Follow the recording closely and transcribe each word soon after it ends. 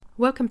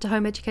Welcome to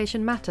Home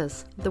Education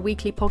Matters, the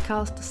weekly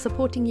podcast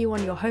supporting you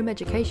on your home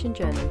education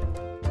journey.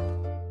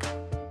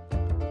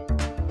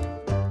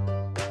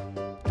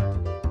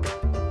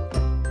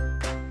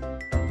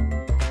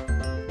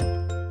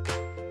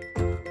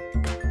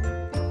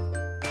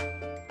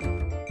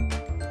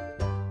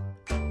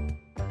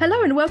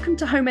 Hello and welcome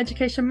to Home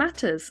Education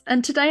Matters,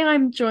 and today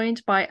I'm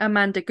joined by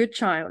Amanda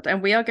Goodchild,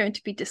 and we are going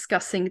to be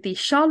discussing the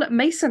Charlotte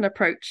Mason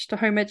approach to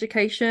home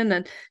education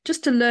and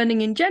just to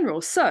learning in general.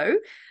 So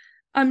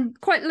I'm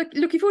quite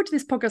looking forward to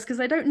this podcast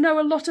because I don't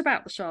know a lot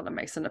about the Charlotte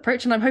Mason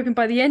approach, and I'm hoping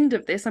by the end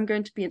of this I'm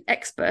going to be an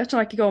expert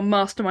and I can go on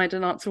Mastermind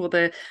and answer all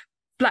the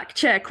black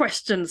chair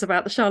questions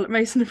about the Charlotte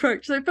Mason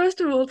approach. So first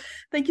of all,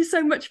 thank you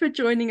so much for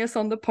joining us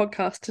on the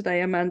podcast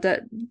today, Amanda.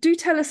 Do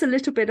tell us a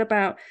little bit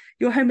about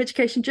your home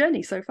education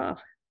journey so far.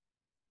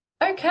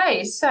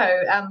 Okay, so,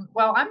 I'm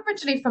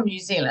originally from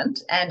New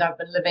Zealand and I've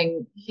been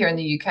living here in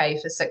the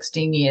UK for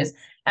 16 years.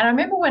 And I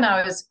remember when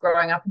I was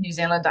growing up in New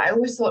Zealand, I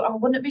always thought, oh,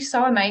 wouldn't it be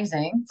so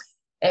amazing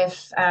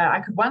if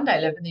I could one day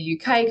live in the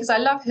UK, because I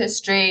love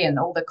history and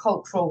all the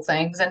cultural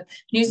things. And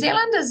New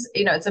Zealand is,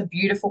 it's a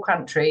beautiful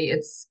country.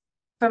 It's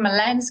from a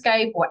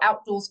landscape or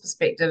outdoors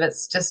perspective,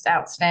 it's just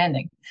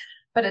outstanding.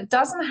 But it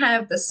doesn't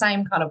have the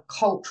same kind of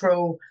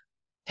cultural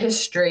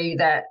history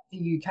that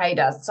the UK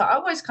does. So I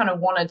always kind of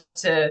wanted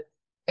to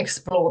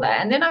explore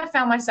that. And then I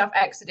found myself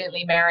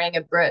accidentally marrying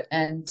a Brit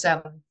and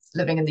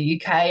living in the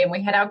UK, and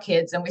we had our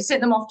kids and we sent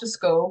them off to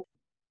school.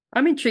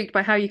 I'm intrigued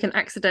by how you can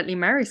accidentally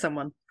marry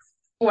someone.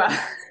 Well,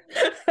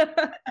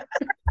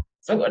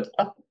 sort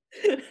of.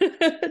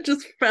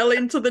 Just fell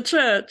into the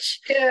church.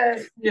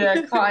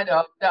 Yeah, kind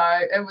of.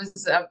 No,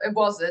 it's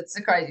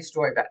a crazy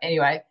story, but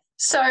anyway.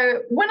 So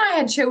when I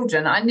had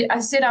children, I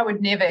said I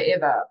would never,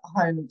 ever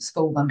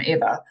homeschool them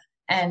ever.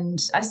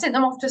 And I sent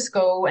them off to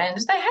school and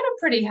they had a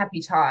pretty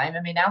happy time.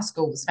 I mean, our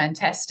school was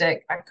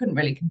fantastic. I couldn't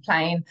really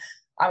complain.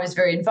 I was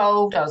very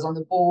involved. I was on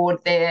the board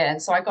there.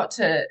 And so I got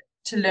to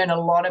learn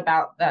a lot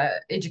about the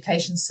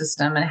education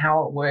system and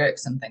how it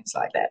works and things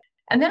like that.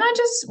 And then I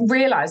just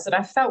realized that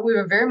I felt we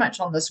were very much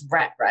on this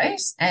rat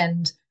race,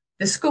 and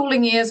the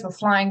schooling years were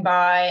flying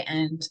by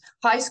and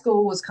high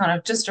school was kind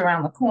of just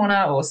around the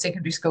corner, or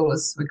secondary school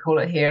as we call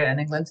it here in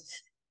England.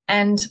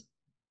 And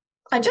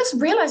I just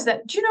realized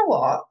that, do you know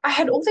what? I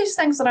had all these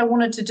things that I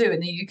wanted to do in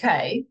the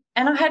UK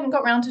and I hadn't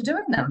got around to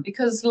doing them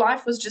because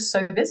life was just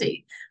so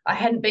busy. I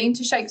hadn't been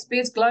to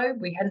Shakespeare's Globe.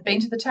 We hadn't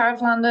been to the Tower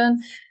of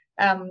London.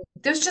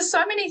 There was just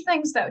so many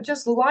things that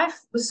just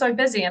life was so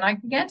busy. And I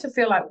began to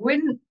feel like,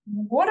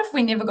 what if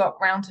we never got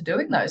around to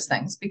doing those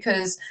things?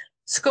 Because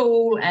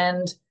school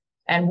and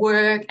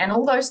work and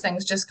all those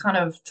things just kind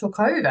of took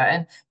over.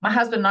 And my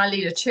husband and I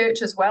lead a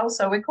church as well,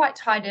 so we're quite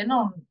tied in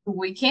on the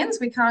weekends.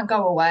 We can't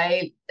go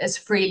away as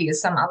freely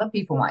as some other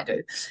people might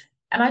do.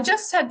 And I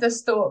just had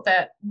this thought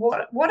that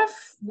what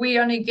if we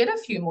only get a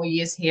few more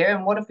years here,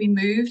 and what if we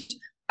moved?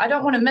 I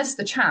don't want to miss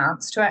the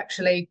chance to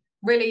actually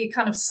really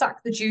kind of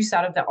suck the juice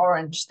out of the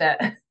orange,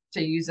 that,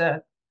 to use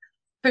a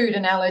food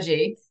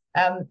analogy.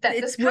 That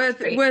it's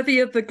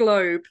worthy of the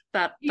globe,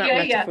 that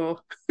metaphor.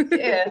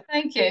 Yeah,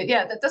 thank you.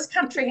 Yeah, that this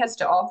country has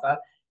to offer.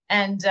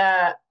 And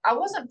I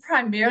wasn't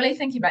primarily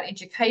thinking about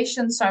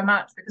education so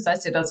much, because I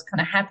said I was kind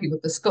of happy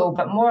with the school,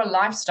 but more a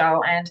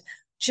lifestyle and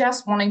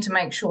just wanting to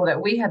make sure that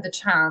we had the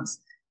chance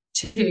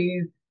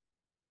to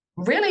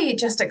really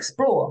just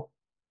explore,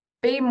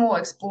 be more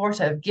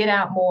explorative, get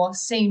out more,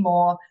 see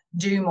more,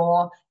 do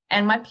more.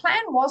 And my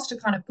plan was to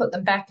kind of put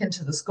them back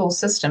into the school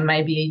system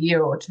maybe a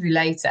year or two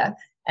later.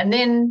 And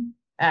then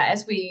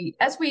as we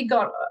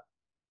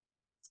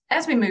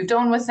moved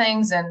on with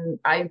things and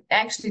I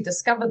actually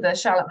discovered the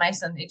Charlotte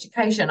Mason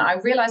education, I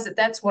realized that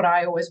that's what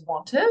I always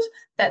wanted.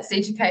 That's the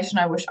education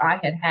I wish I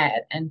had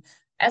had. And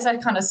as I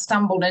kind of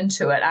stumbled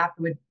into it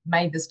after we'd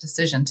made this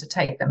decision to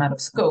take them out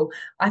of school,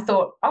 I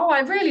thought, oh,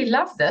 I really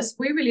love this.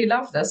 We really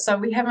love this. So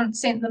we haven't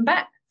sent them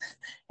back.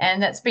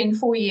 And that's been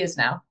 4 years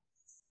now.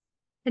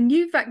 And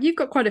you've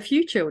got quite a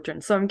few children,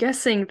 so I'm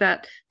guessing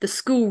that the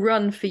school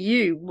run for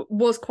you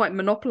was quite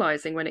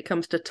monopolizing when it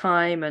comes to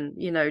time, and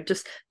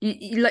just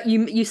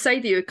you say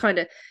that you're kind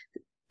of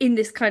in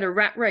this kind of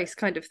rat race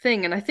kind of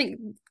thing. And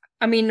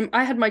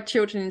I had my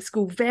children in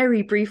school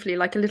very briefly,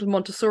 like a little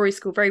Montessori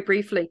school, very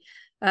briefly,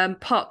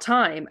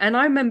 part-time, and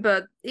I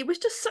remember it was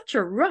just such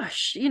a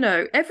rush.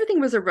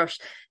 Everything was a rush,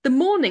 the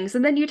mornings,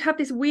 and then you'd have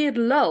this weird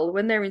lull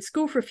when they're in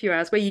school for a few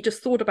hours where you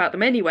just thought about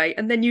them anyway,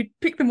 and then you'd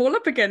pick them all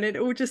up again. It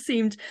all just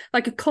seemed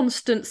like a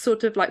constant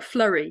sort of like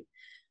flurry.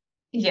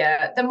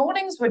 Yeah, the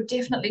mornings were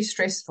definitely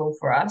stressful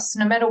for us.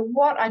 No matter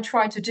what I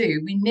tried to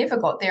do, we never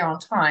got there on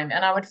time,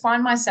 and I would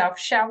find myself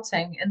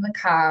shouting in the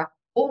car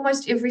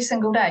almost every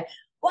single day,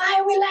 "Why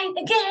are we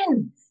late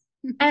again?"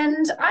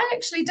 And I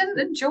actually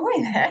didn't enjoy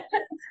that.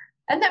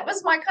 And that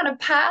was my kind of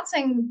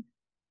parting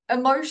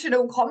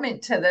emotional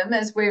comment to them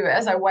as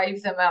I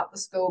waved them out the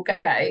school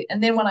gate.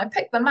 And then when I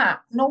picked them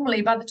up,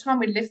 normally by the time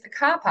we left the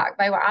car park,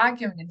 they were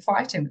arguing and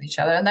fighting with each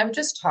other, and they were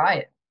just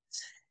tired.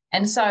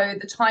 And so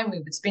the time we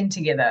would spend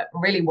together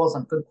really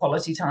wasn't good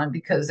quality time,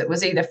 because it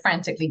was either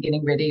frantically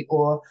getting ready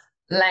or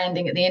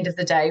landing at the end of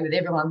the day with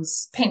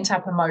everyone's pent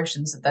up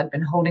emotions that they'd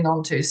been holding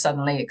on to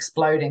suddenly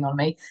exploding on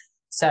me.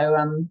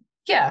 So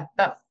yeah,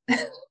 but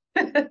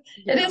it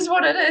Yeah. is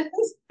what it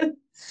is.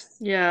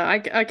 Yeah,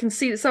 I can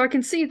see. So I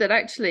can see that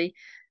actually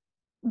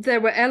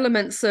there were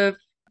elements of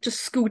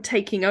just school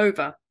taking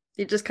over.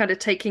 It just kind of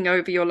taking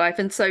over your life.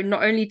 And so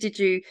not only did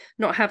you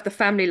not have the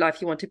family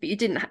life you wanted, but you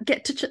didn't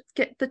get to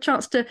get the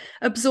chance to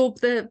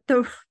absorb the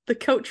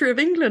culture of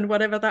England,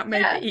 whatever that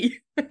may Yeah, be.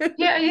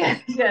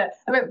 yeah.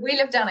 I mean, we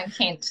live down in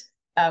Kent,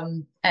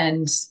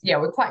 and yeah,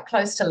 we're quite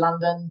close to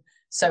London,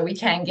 so we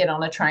can get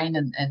on a train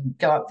and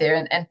go up there.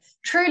 And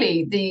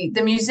truly,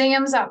 the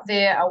museums up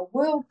there are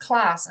world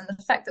class, and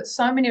the fact that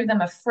so many of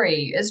them are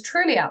free is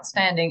truly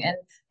outstanding. And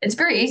it's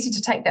very easy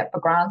to take that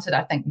for granted,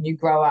 I think, when you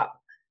grow up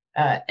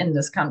in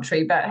this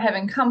country. But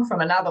having come from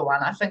another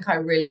one, I think I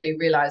really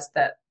realized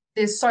that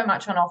there's so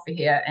much on offer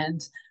here,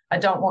 and I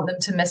don't want them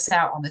to miss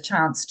out on the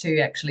chance to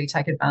actually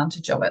take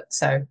advantage of it.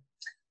 So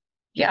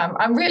yeah,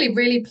 I'm really,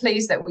 really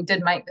pleased that we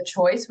did make the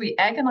choice. We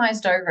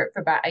agonized over it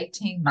for about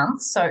 18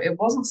 months. So it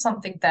wasn't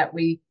something that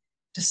we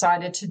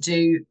decided to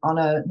do on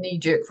a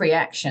knee-jerk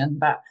reaction.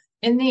 But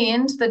in the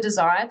end, the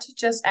desire to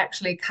just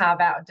actually carve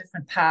out a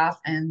different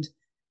path and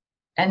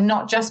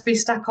not just be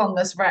stuck on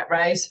this rat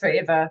race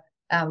forever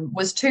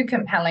was too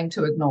compelling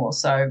to ignore.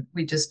 So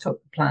we just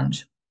took the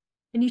plunge.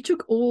 And you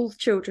took all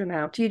children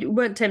out. You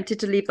weren't tempted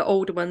to leave the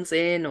older ones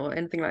in or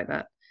anything like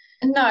that.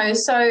 No,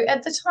 so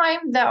at the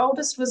time, the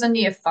oldest was in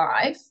year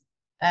five,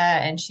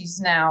 and she's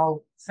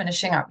now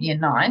finishing up year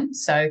nine.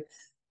 So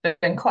it's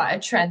been quite a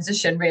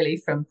transition, really,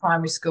 from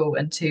primary school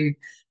into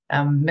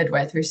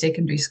midway through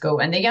secondary school.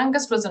 And the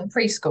youngest was in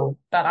preschool,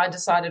 but I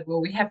decided,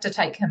 well, we have to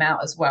take him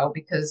out as well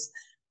because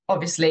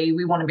obviously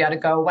we want to be able to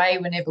go away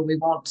whenever we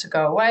want to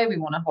go away. We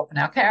want to hop in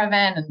our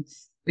caravan, and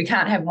we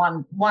can't have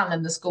one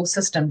in the school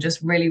system.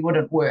 Just really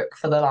wouldn't work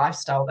for the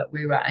lifestyle that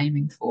we were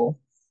aiming for.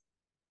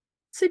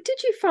 So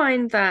did you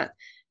find that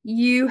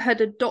you had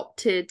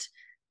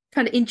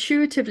kind of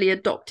intuitively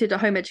adopted a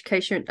home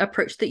education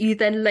approach that you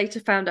then later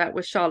found out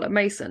was Charlotte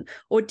Mason?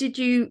 Or did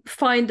you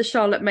find the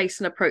Charlotte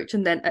Mason approach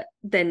and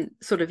then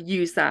sort of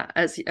use that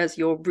as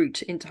your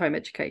route into home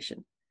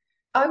education?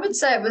 I would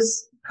say it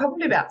was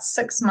probably about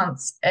 6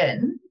 months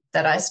in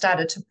that I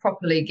started to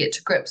properly get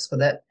to grips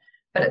with it.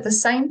 But at the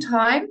same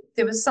time,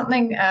 there was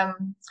something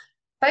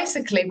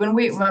basically when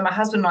my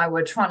husband and I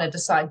were trying to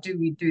decide, do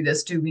we do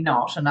this, do we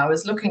not? And I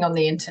was looking on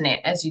the internet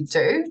as you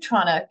do,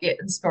 trying to get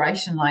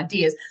inspiration and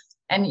ideas.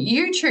 And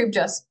YouTube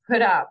just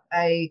put up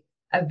a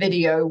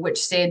video which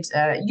said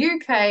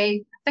UK,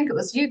 I think it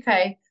was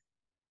UK,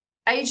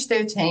 age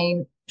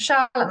 13,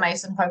 Charlotte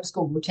Mason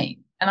homeschool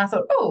routine. And I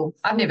thought, oh,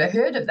 I've never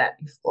heard of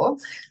that before.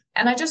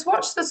 And I just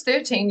watched this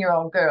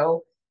 13-year-old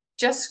girl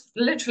just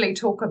literally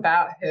talk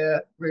about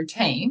her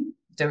routine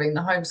doing the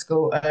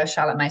homeschool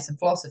Charlotte Mason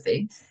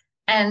philosophy.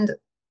 And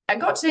I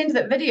got to the end of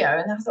that video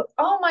and I thought,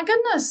 oh my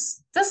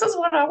goodness, this is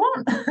what I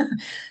want.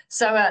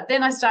 So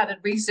then I started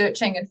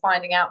researching and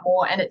finding out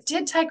more. And it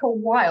did take a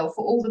while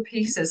for all the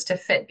pieces to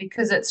fit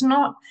because it's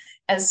not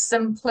as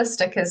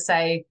simplistic as,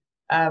 say,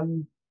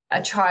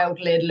 a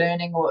child-led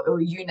learning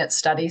or unit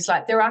studies.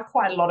 Like there are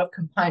quite a lot of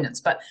components,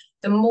 but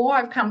the more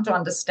I've come to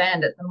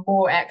understand it, the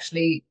more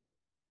actually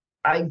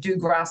I do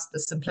grasp the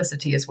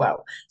simplicity as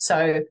well.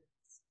 So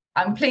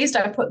I'm pleased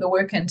I put the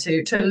work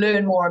into to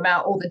learn more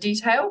about all the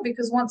detail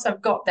because once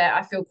I've got that,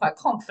 I feel quite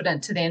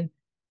confident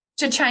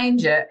to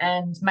change it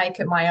and make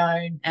it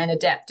my own and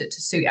adapt it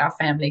to suit our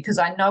family because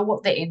I know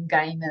what the end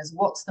game is,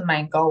 what's the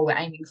main goal we're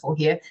aiming for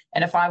here.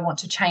 And if I want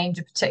to change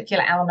a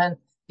particular element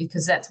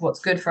because that's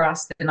what's good for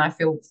us, then I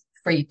feel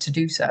free to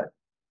do so.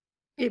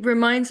 It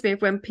reminds me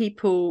of when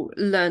people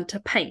learn to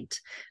paint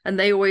and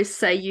they always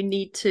say you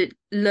need to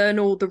learn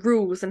all the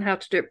rules and how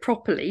to do it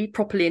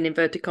properly in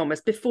inverted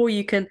commas, before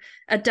you can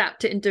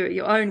adapt it and do it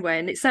your own way.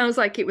 And it sounds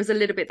like it was a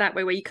little bit that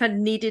way where you kind of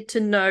needed to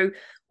know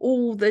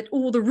all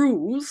the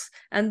rules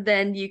and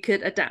then you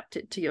could adapt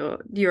it to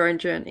your own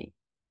journey.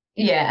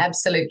 Yeah,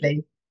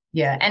 absolutely.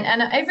 Yeah,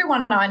 and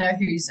everyone I know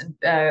who's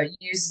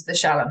uses the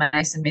Charlotte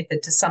Mason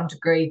method to some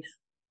degree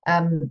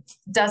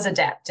does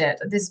adapt it.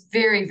 There's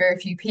very, very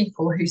few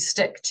people who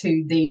stick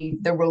to the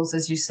rules,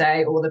 as you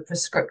say, or the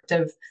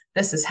prescriptive,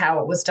 this is how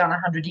it was done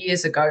 100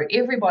 years ago.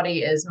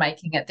 Everybody is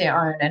making it their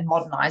own and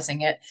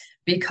modernizing it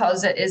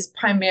because it is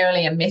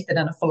primarily a method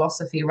and a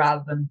philosophy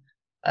rather than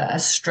a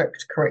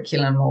strict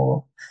curriculum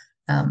or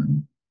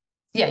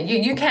yeah,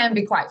 you can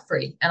be quite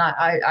free and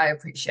I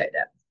appreciate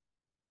that.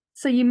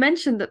 So you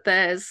mentioned that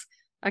there's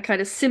a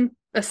kind of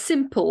a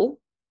simple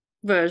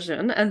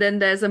version and then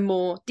there's a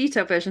more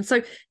detailed version.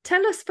 So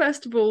tell us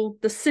first of all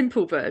the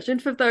simple version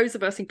for those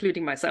of us,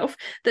 including myself,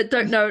 that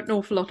don't know an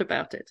awful lot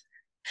about it.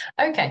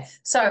 Okay,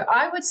 so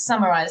I would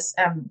summarize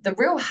the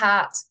real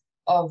heart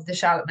of the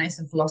Charlotte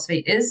Mason philosophy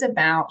is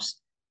about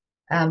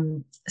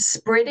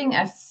spreading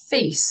a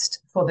feast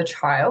for the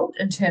child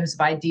in terms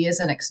of ideas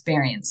and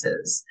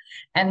experiences,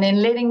 and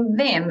then letting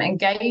them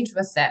engage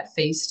with that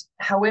feast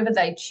however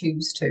they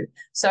choose to.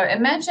 So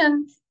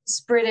imagine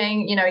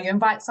spreading, you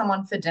invite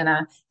someone for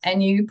dinner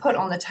and you put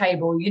on the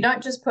table, you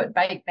don't just put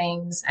baked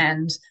beans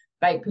and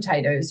baked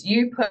potatoes,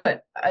 you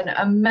put an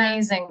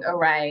amazing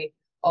array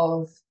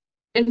of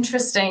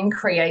interesting,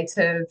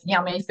 creative,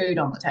 yummy food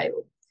on the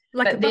table.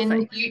 Like a But then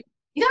buffet.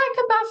 like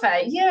a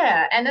buffet,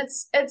 yeah, and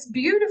it's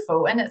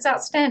beautiful and it's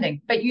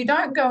outstanding. But you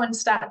don't go and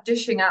start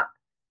dishing up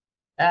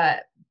uh,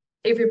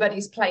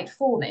 everybody's plate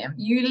for them.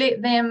 You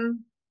let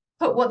them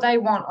put what they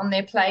want on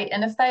their plate,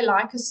 and if they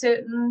like a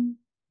certain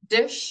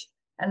dish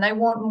and they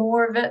want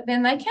more of it,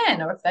 then they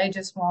can. Or if they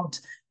just want,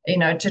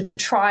 to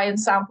try and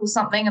sample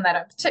something and they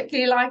don't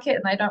particularly like it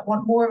and they don't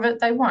want more of it,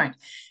 they won't.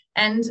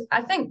 And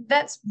I think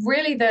that's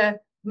really the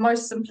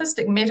most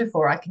simplistic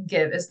metaphor I can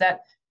give, is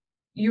that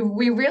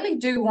we really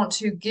do want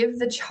to give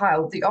the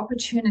child the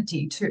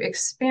opportunity to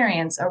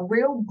experience a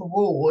real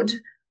broad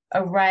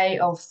array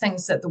of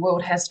things that the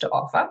world has to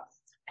offer,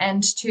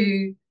 and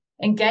to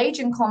engage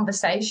in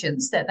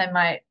conversations that they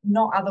might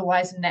not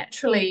otherwise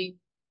naturally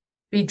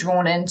be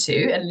drawn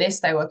into unless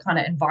they were kind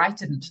of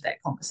invited into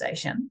that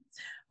conversation.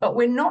 But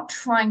we're not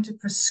trying to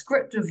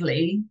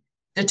prescriptively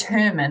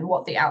determine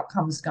what the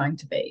outcome is going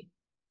to be.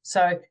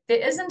 So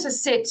there isn't a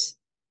set,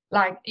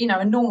 like, in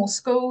normal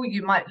school,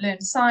 you might learn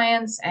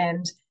science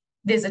and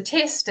there's a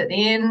test at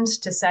the end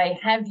to say,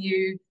 have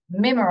you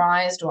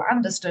memorized or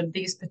understood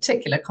these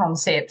particular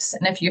concepts?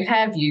 And if you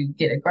have, you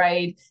get a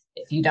grade.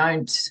 If you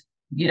don't,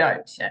 you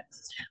don't.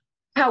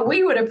 How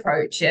we would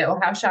approach it, or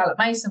how Charlotte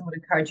Mason would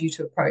encourage you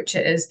to approach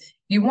it, is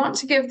you want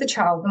to give the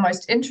child the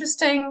most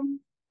interesting,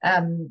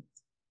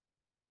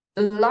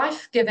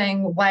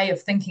 life-giving way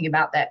of thinking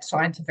about that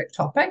scientific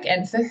topic.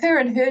 And for her,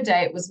 in her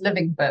day, it was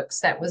living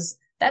books.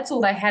 That's all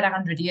they had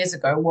 100 years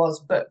ago, was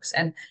books.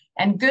 And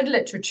good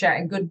literature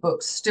and good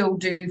books still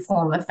do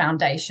form the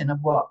foundation of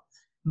what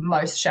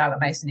most Charlotte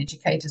Mason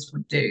educators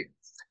would do.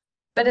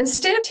 But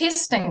instead of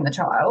testing the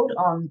child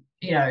on,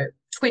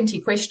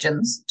 20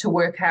 questions to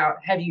work out,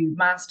 have you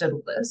mastered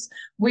all this,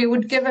 we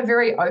would give a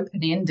very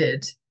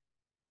open-ended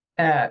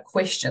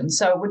question.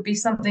 So it would be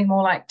something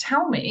more like,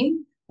 tell me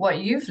what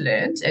you've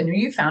learned and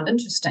you found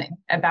interesting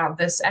about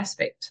this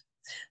aspect.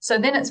 So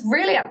then it's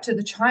really up to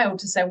the child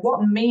to say,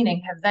 what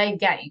meaning have they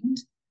gained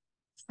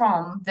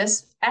from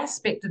this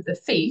aspect of the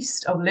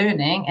feast of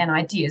learning and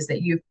ideas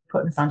that you've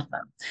put in front of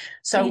them.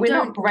 So you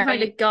don't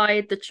kind of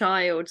guide the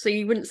child. So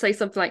you wouldn't say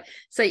something like,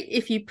 say,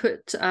 if you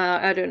put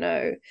I don't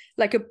know,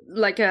 like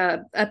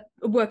a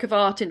work of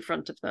art in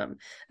front of them,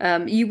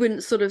 you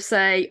wouldn't sort of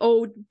say,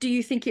 oh, do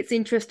you think it's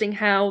interesting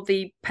how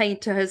the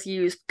painter has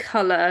used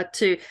color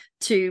to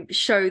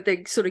show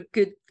the sort of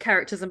good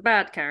characters and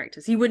bad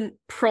characters? You wouldn't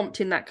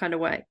prompt in that kind of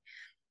way.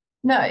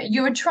 No,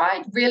 you would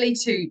try really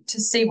to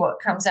see what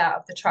comes out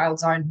of the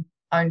child's own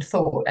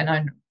thought and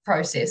own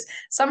process.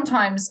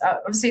 Sometimes,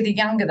 obviously, the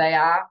younger they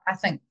are, I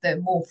think the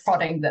more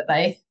prodding that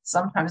they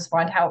sometimes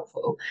find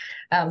helpful.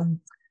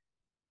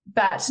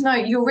 But no,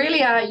 you're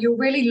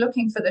really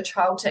looking for the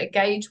child to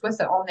engage with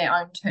it on their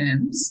own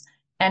terms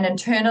and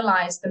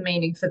internalize the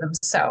meaning for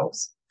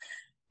themselves.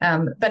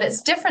 But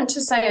it's different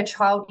to, say, a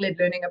child-led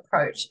learning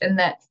approach, in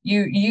that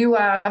you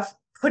are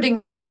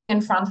putting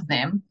in front of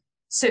them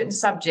certain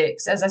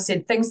subjects, as I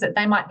said, things that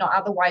they might not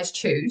otherwise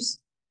choose.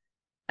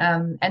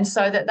 And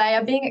so that they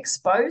are being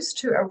exposed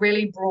to a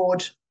really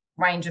broad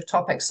range of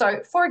topics. So,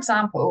 for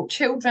example,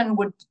 children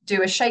would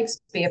do a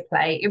Shakespeare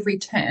play every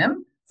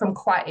term from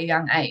quite a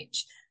young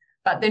age,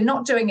 but they're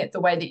not doing it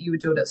the way that you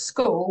would do it at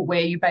school,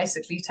 where you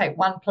basically take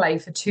one play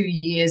for 2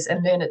 years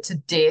and learn it to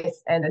death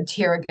and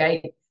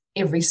interrogate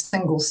every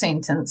single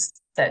sentence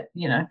that,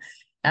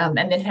 and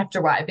then have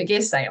to write a big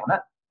essay on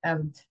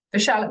it. For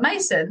Charlotte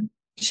Mason,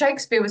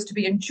 Shakespeare was to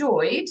be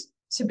enjoyed,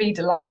 to be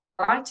delighted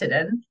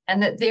in,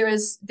 and that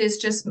there's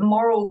just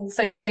moral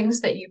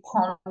things that you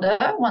ponder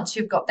once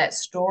you've got that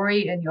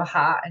story in your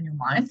heart and your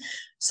mind.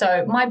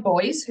 So my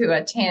boys, who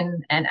are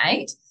 10 and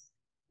 8,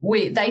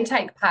 they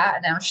take part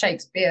in our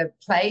Shakespeare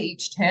play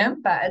each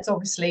term, but it's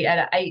obviously at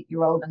an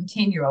 8-year-old and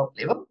 10-year-old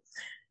level.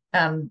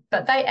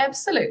 But they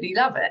absolutely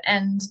love it,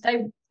 and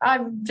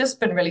I've just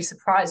been really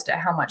surprised at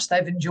how much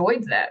they've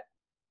enjoyed that.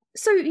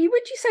 So would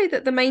you say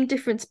that the main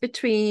difference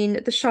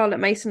between the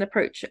Charlotte Mason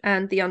approach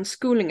and the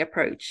unschooling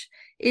approach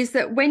is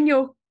that when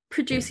you're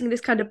producing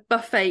this kind of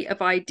buffet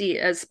of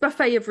ideas,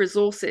 buffet of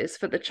resources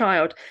for the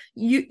child,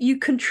 you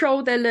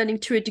control their learning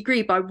to a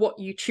degree by what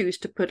you choose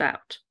to put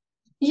out?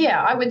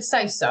 Yeah, I would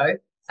say so.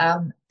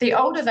 The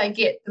older they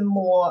get, the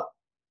more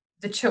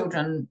the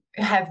children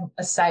have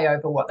a say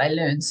over what they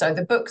learn. So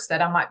the books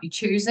that I might be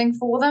choosing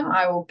for them,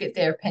 I will get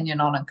their opinion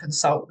on and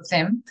consult with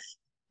them.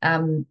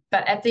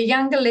 But at the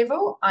younger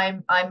level,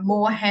 I'm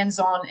more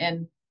hands-on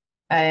in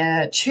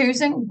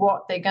choosing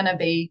what they're going to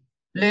be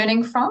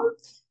learning from.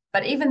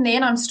 But even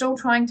then, I'm still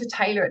trying to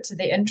tailor it to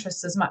their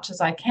interests as much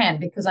as I can,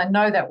 because I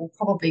know that will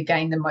probably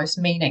gain the most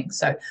meaning.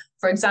 So,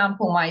 for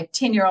example, my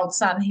 10-year-old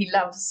son, he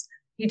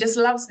just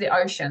loves the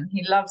ocean.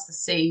 He loves the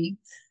sea.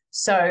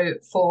 So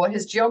for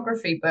his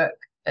geography book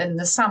in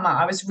the summer,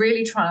 I was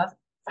really trying to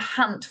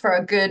hunt for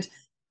a good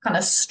kind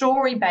of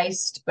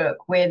story-based book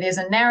where there's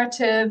a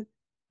narrative,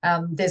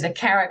 there's a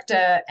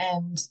character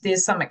and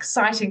there's some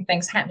exciting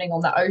things happening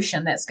on the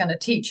ocean that's going to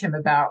teach him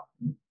about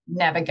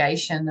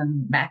navigation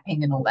and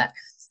mapping and all that.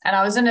 And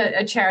I was in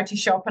a charity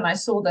shop and I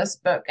saw this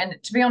book. And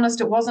to be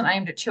honest, it wasn't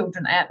aimed at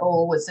children at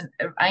all. It was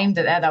aimed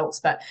at adults.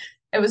 But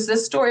it was the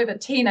story of a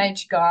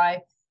teenage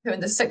guy who in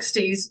the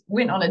 60s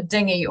went on a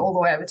dinghy all the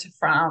way over to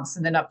France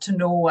and then up to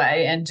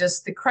Norway, and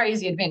just the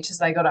crazy adventures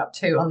they got up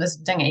to on this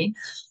dinghy.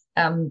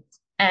 And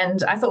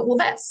I thought, well,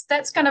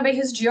 that's going to be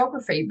his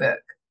geography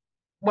book.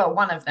 Well,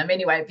 one of them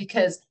anyway,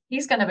 because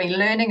he's going to be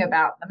learning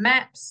about the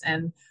maps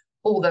and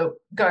all the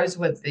goes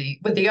with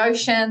the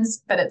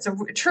oceans, but it's a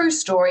true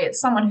story. It's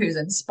someone who's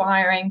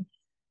inspiring,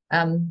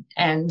 and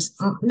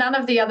none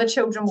of the other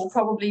children will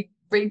probably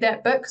read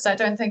that book because I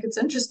don't think it's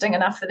interesting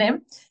enough for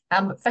them.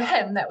 For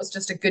him, that was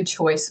just a good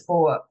choice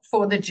for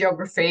the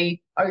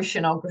geography,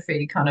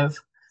 oceanography kind of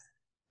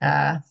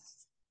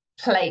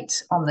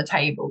plate on the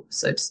table,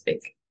 so to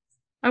speak.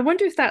 I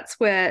wonder if that's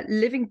where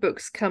Living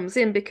Books comes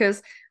in,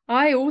 because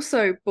I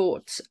also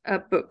bought a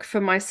book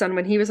for my son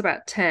when he was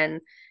about 10,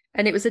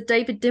 and it was a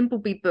David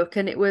Dimbleby book,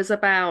 and it was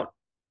about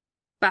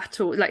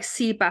battle, like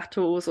sea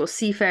battles or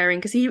seafaring,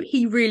 because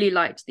he really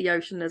liked the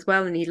ocean as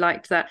well, and he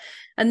liked that.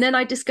 And then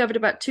I discovered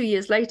about 2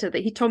 years later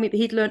that he told me that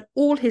he'd learned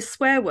all his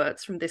swear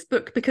words from this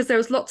book because there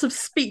was lots of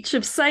speech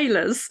of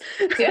sailors.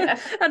 Yeah.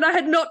 And I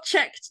had not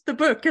checked the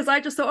book because I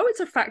just thought, oh, it's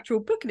a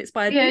factual book and it's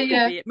by a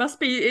Dimbleby. It must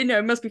be,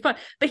 it must be fun.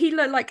 But he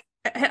learned like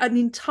an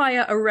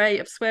entire array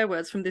of swear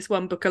words from this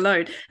one book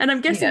alone. And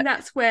I'm guessing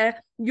that's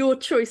where your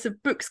choice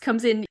of books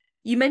comes in.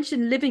 You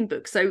mentioned living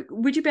books, so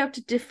would you be able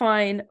to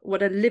define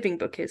what a living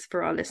book is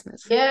for our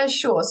listeners? Yeah,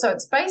 sure. So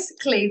it's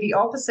basically the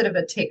opposite of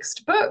a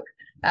textbook.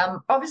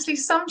 Obviously,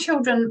 some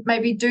children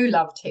maybe do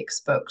love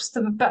textbooks,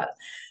 but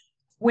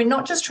we're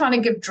not just trying to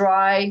give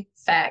dry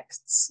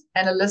facts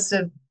and a list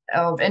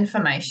of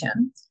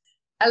information.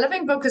 A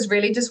living book is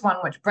really just one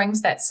which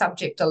brings that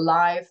subject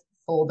alive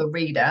for the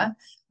reader,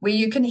 where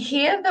you can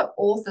hear the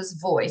author's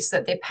voice,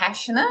 that they're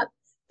passionate,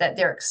 that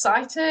they're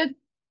excited,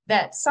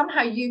 that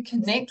somehow you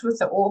connect with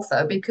the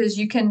author because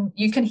you can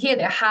hear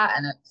their heart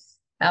in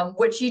it,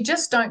 which you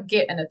just don't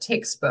get in a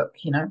textbook,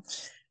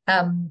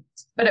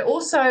 But it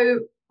also,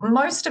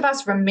 most of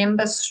us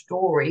remember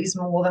stories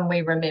more than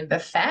we remember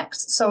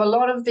facts. So a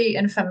lot of the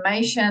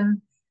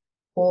information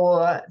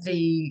or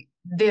the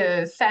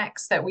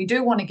facts that we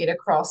do want to get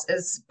across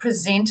is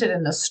presented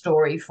in the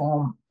story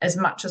form as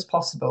much as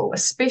possible,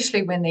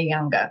 especially when they're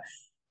younger.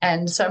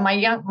 And so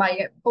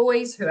my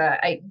boys who are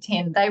 8 and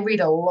 10, they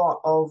read a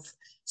lot of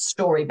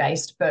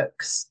story-based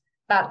books,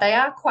 but they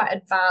are quite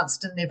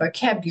advanced in their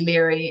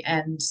vocabulary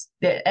and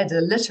at a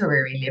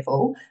literary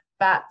level.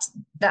 But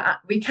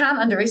we can't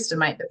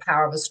underestimate the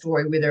power of a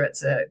story, whether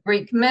it's a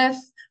Greek myth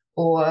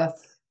or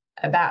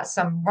about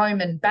some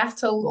Roman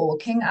battle or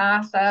King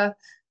Arthur.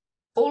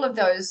 All of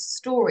those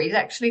stories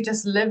actually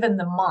just live in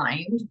the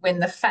mind when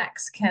the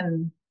facts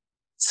can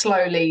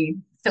slowly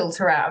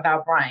filter out of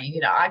our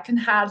brain. I can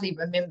hardly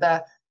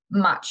remember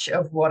much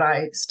of what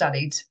I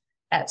studied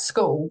at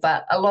school,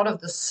 but a lot of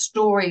the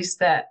stories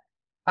that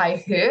I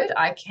heard,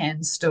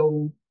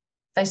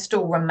 they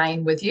still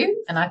remain with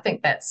you. And I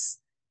think that's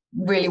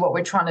really what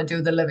we're trying to do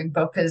with the living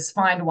book, is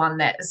find one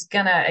that is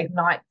going to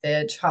ignite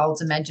their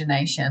child's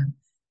imagination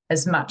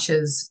as much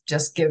as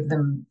just give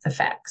them the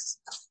facts.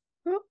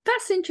 Well,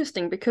 that's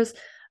interesting because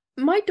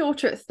my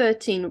daughter at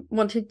 13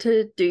 wanted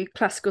to do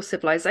classical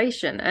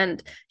civilization,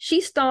 and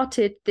she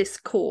started this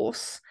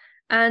course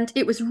and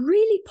it was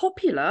really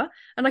popular,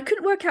 and I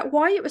couldn't work out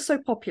why it was so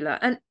popular.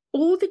 And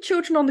all the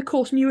children on the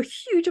course knew a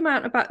huge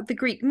amount about the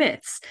Greek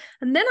myths.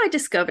 And then I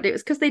discovered it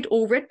was because they'd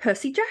all read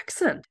Percy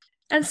Jackson.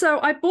 And so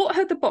I bought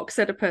her the box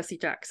set of Percy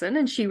Jackson,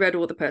 and she read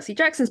all the Percy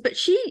Jacksons, but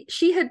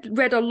she had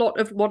read a lot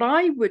of what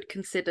I would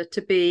consider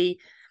to be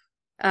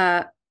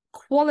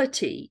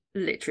quality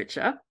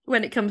literature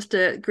when it comes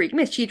to Greek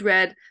myths. She'd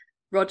read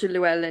Roger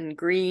Llewellyn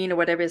Green or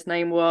whatever his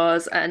name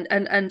was, and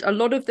a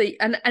lot of the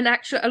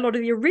actually a lot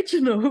of the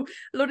original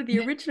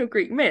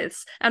Greek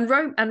myths and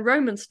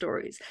Roman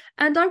stories.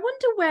 And I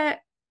wonder,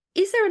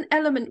 is there an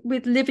element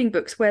with living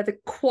books where the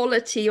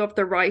quality of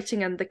the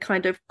writing and the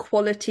kind of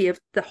quality of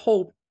the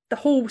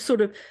whole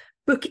sort of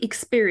book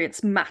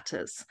experience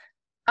matters?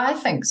 I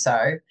think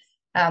so,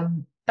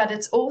 but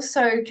it's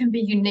also can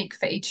be unique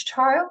for each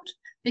child,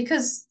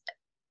 because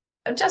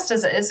just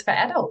as it is for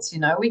adults,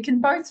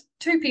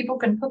 two people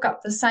can pick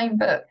up the same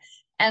book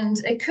and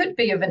it could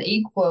be of an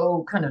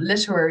equal kind of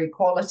literary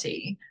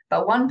quality,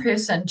 but one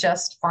person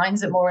just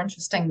finds it more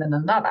interesting than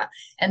another.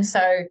 And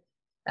so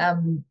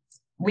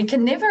we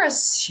can never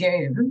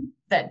assume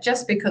that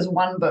just because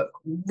one book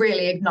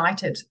really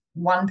ignited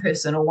one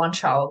person or one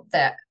child,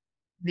 that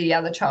the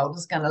other child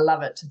is going to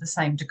love it to the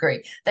same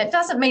degree. That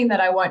doesn't mean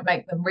that I won't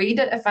make them read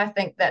it if I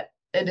think that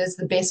it is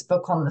the best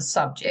book on the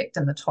subject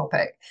and the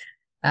topic.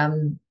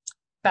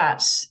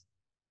 But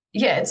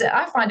yeah,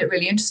 I find it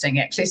really interesting,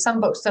 actually. Some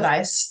books that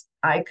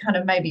I kind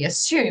of maybe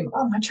assume,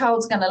 oh, my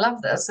child's going to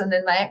love this, and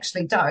then they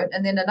actually don't.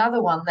 And then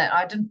another one that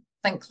I didn't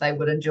think they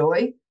would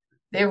enjoy,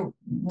 they're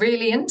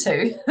really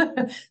into.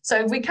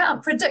 So we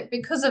can't predict,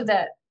 because of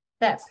that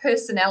that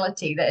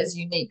personality that is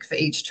unique for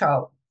each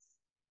child.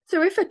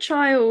 So if a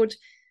child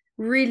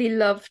really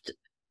loved,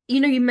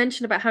 you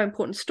mentioned about how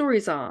important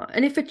stories are,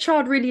 and if a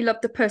child really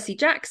loved the Percy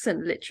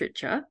Jackson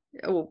literature,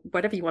 or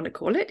whatever you want to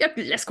call it,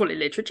 let's call it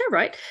literature,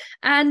 right?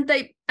 And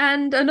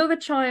another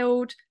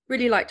child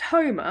really liked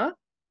Homer,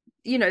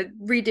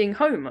 reading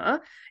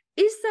Homer,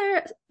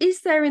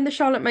 is there in the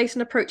Charlotte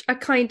Mason approach a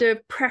kind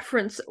of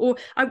preference, or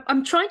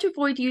I'm trying to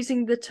avoid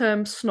using the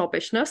term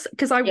snobbishness,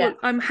 because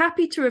I'm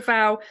happy to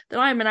avow that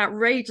I am an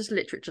outrageous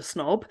literature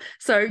snob,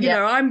 so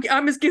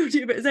I'm as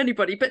guilty of it as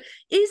anybody, but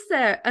is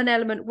there an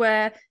element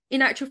where,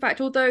 in actual fact,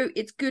 although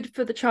it's good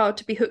for the child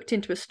to be hooked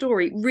into a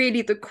story,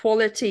 really the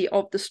quality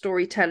of the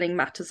storytelling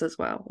matters as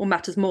well, or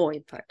matters more,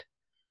 in fact?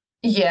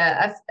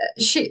 Yeah,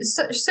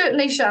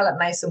 certainly Charlotte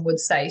Mason would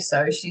say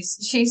so.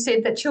 She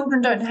said that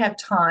children don't have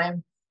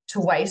time to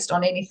waste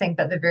on anything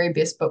but the very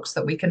best books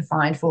that we can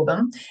find for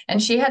them.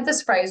 And she had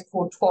this phrase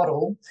called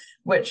twaddle,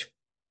 which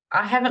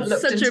I haven't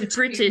looked such into a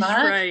British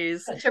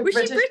phrase. Was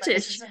she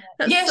British?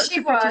 Yes, she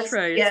was.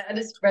 Phrase. Yeah, it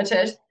is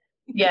British.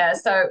 Yeah,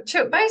 so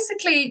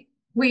basically,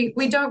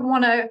 we don't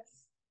want to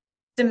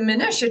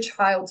diminish a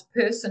child's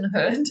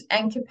personhood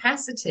and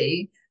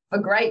capacity for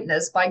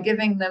greatness by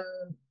giving them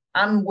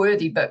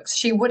unworthy books.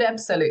 She would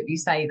absolutely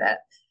say that.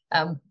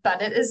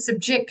 But it is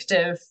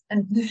subjective,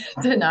 and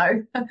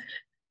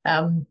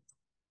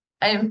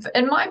and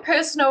in my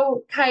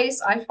personal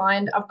case, I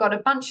find I've got a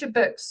bunch of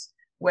books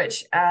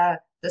which are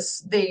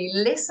the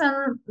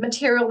lesson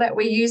material that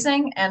we're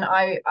using, and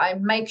I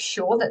make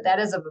sure that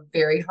is of a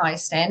very high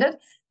standard.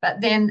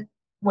 But then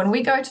when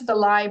we go to the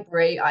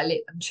library, I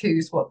let them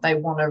choose what they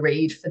want to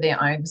read for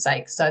their own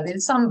sake. So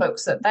there's some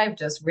books that they've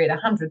just read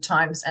 100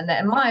 times, and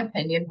that, in my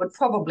opinion, would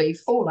probably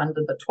fall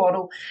under the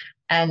twaddle.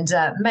 And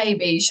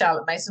maybe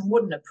Charlotte Mason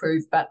wouldn't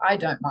approve, but I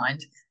don't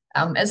mind.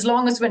 As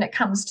long as when it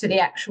comes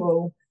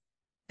to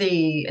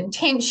the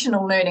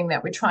intentional learning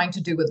that we're trying to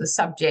do with the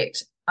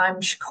subject, I'm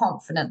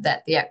confident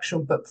that the actual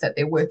book that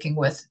they're working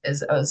with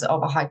is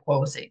of a high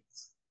quality.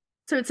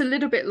 So it's a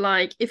little bit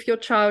like if your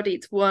child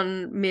eats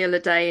one meal a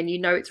day and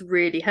it's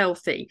really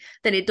healthy,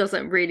 then it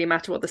doesn't really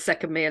matter what the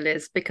second meal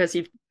is, because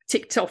you've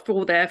ticked off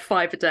all their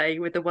 5 a day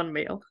with the one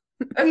meal.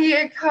 Oh,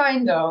 yeah,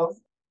 kind of.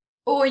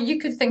 Or you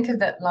could think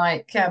of it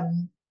like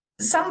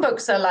some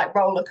books are like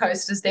roller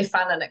coasters. They're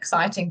fun and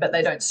exciting, but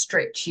they don't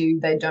stretch you.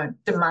 They don't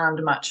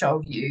demand much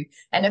of you.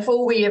 And if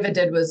all we ever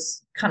did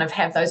was kind of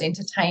have those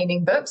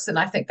entertaining books, then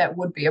I think that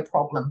would be a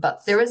problem.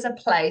 But there is a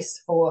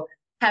place for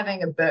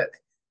having a book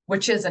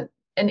which isn't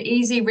an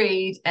easy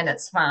read and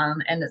it's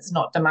fun and it's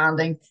not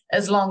demanding,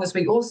 as long as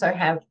we also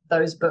have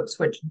those books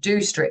which do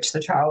stretch the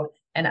child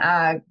and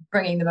are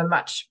bringing them a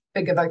much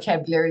bigger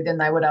vocabulary than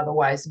they would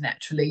otherwise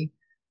naturally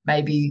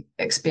maybe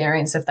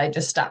experience if they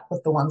just stuck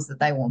with the ones that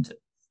they wanted.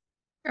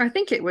 I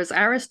think it was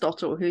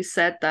Aristotle who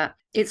said that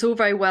it's all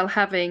very well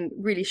having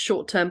really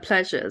short-term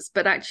pleasures,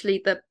 but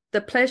actually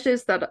the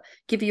pleasures that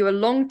give you a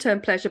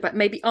long-term pleasure but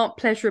maybe aren't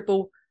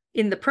pleasurable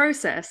in the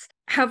process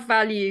have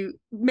value,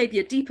 maybe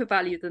a deeper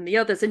value than the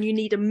others, and you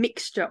need a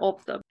mixture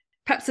of them.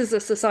 Perhaps as a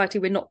society,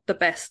 we're not the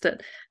best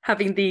at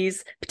having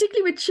these,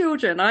 particularly with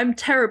children. I'm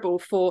terrible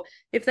for,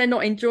 if they're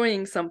not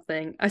enjoying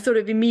something, I sort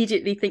of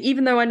immediately think,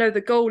 even though I know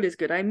the goal is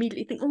good, I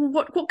immediately think, oh,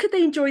 what could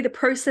they enjoy the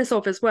process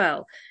of as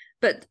well?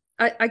 But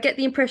I get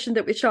the impression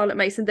that with Charlotte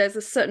Mason, there's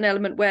a certain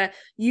element where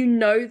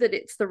that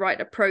it's the right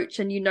approach,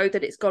 and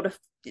that it's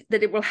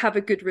that it will have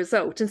a good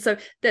result. And so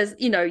there's,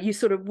 you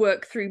sort of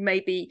work through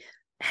maybe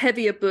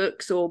heavier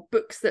books or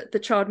books that the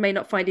child may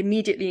not find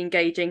immediately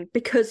engaging,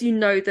 because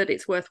that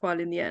it's worthwhile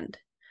in the end.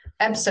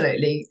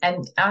 Absolutely.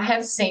 And I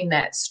have seen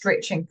that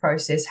stretching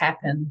process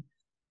happen,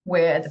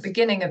 where at the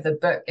beginning of the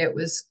book it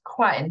was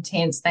quite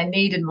intense. They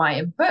needed my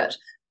input,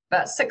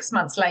 but 6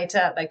 months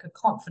later they could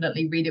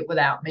confidently read it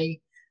without me.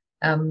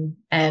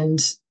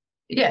 And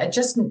yeah,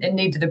 it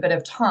needed a bit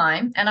of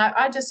time. And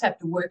I just have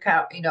to work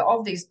out,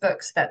 of these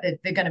books that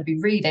they're going to be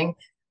reading,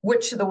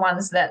 which are the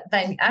ones that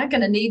they are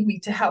going to need me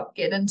to help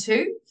get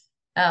into,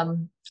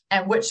 and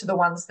which are the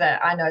ones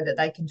that I know that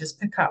they can just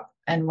pick up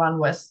and run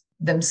with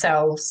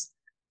themselves.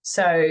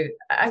 So,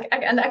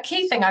 and a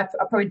key thing I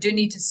probably do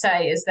need to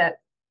say is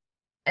that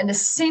an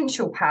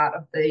essential part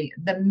of the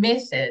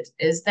method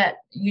is that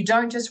you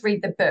don't just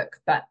read the book,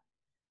 but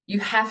you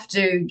have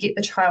to get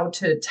the child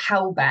to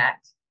tell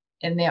back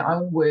in their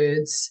own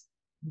words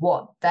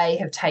what they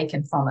have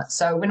taken from it.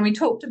 So when we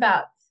talked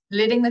about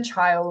letting the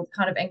child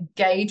kind of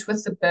engage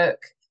with the book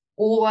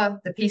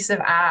or the piece of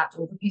art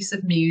or the piece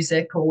of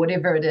music or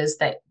whatever it is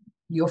that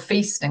you're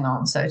feasting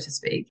on, so to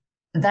speak,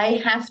 they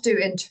have to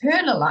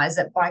internalize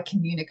it by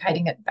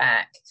communicating it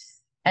back.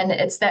 And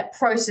it's that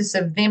process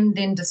of them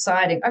then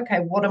deciding, okay,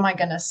 what am I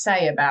going to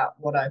say about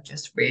what I've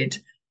just read?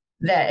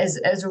 That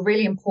is a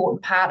really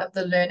important part of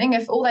the learning.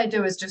 If all they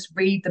do is just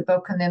read the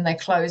book and then they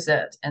close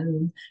it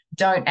and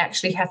don't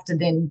actually have to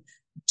then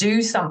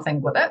do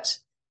something with it,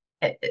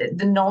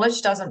 the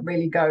knowledge doesn't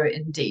really go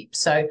in deep.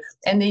 So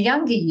in the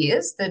younger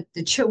years,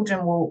 the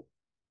children will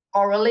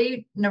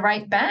orally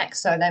narrate back.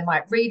 So they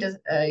might read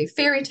a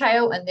fairy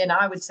tale, and then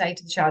I would say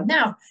to the child,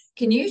 now,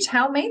 can you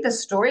tell me the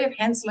story of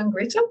Hansel and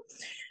Gretel?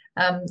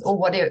 Or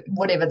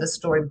whatever the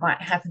story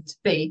might happen to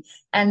be.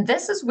 And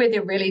this is where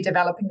they're really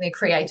developing their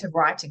creative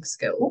writing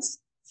skills,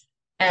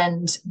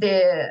 and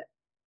they're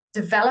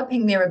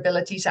developing their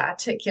ability to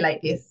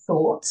articulate their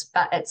thoughts,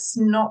 but it's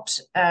not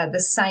the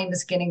same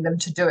as getting them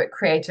to do it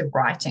creative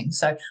writing.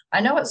 So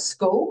I know at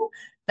school,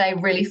 they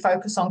really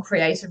focus on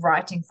creative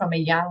writing from a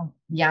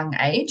young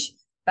age,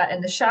 but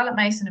in the Charlotte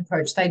Mason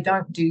approach, they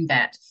don't do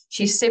that.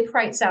 She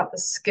separates out the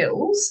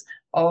skills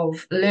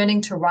of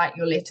learning to write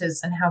your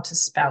letters and how to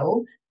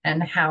spell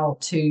and how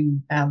to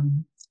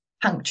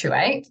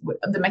punctuate,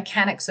 the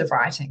mechanics of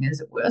writing,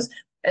 as it was,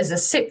 is a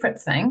separate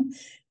thing.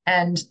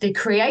 And the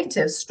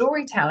creative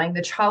storytelling,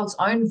 the child's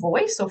own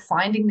voice or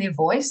finding their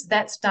voice,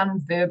 that's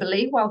done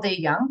verbally while they're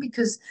young,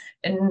 because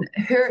in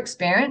her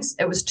experience,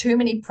 it was too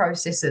many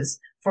processes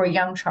for a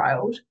young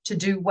child to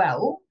do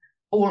well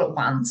all at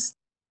once.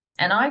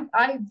 And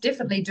I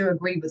definitely do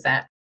agree with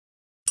that.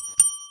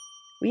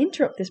 We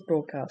interrupt this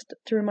broadcast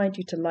to remind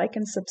you to like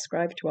and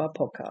subscribe to our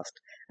podcast.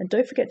 And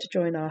don't forget to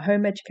join our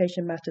Home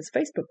Education Matters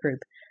Facebook group,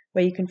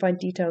 where you can find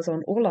details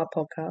on all our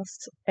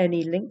podcasts,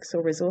 any links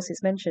or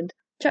resources mentioned,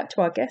 chat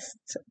to our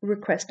guests,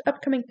 request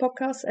upcoming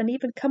podcasts, and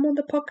even come on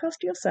the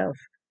podcast yourself.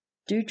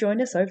 Do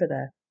join us over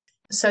there.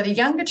 So the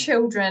younger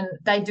children,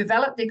 they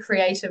develop their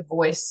creative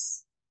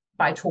voice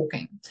by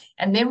talking.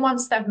 And then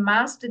once they've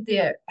mastered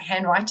their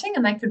handwriting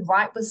and they can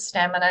write with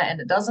stamina and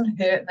it doesn't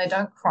hurt and they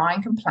don't cry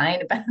and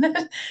complain about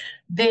it,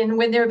 then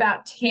when they're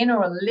about 10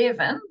 or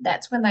 11,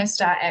 that's when they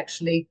start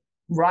actually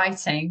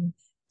writing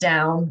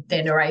down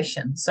their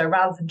narration. So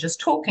rather than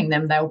just talking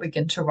them, they'll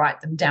begin to write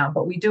them down,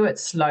 but we do it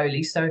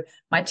slowly. So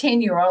my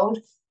 10-year-old,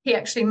 he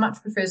actually much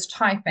prefers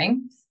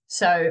typing.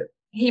 So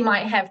he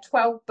might have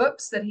 12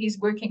 books that he's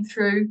working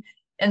through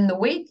in the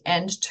week,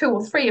 and 2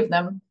 or 3 of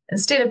them,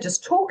 instead of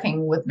just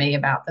talking with me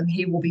about them,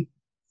 he will be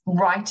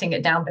writing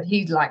it down, but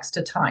he likes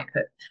to type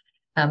it.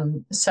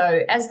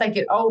 So as they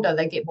get older,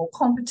 they get more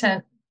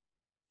competent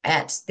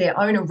at their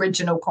own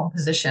original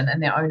composition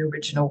and their own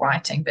original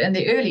writing. But in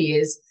the early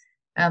years,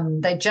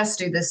 they just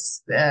do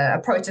this a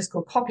process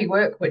called copy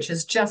work, which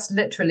is just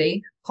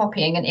literally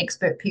copying an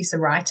expert piece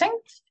of writing.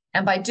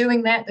 And by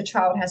doing that, the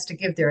child has to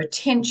give their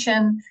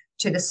attention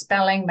to the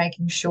spelling,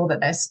 making sure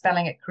that they're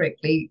spelling it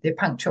correctly, they're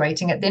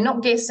punctuating it. They're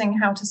not guessing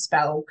how to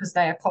spell because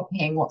they are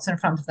copying what's in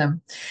front of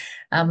them.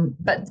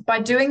 But by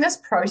doing this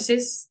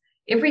process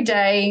every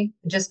day,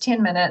 just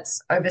 10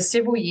 minutes over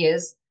several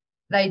years,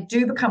 they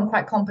do become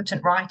quite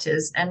competent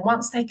writers. And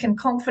once they can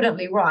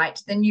confidently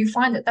write, then you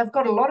find that they've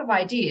got a lot of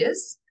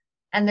ideas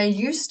and they're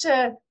used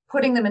to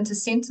putting them into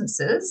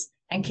sentences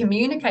and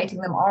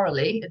communicating them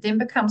orally. It then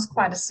becomes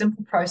quite a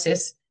simple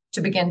process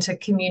to begin to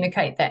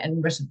communicate that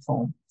in written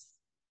form.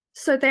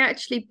 So they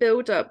actually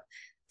build up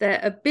their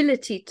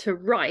ability to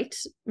write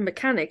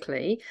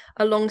mechanically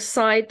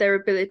alongside their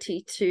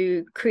ability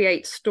to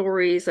create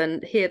stories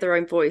and hear their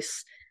own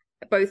voice,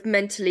 both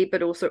mentally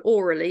but also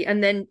orally.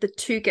 And then the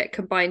two get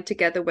combined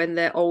together when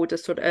they're older,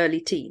 sort of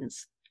early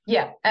teens.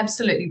 Yeah,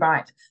 absolutely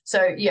right.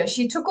 So yeah,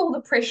 she took all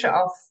the pressure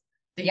off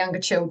the younger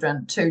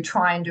children to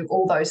try and do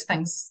all those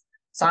things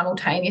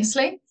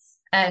simultaneously.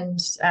 And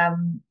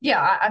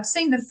I've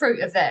seen the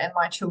fruit of that in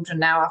my children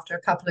now after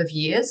a couple of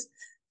years.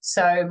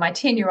 So my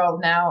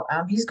 10-year-old now,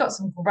 he's got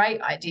some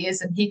great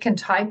ideas and he can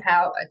type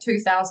out a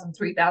 2,000,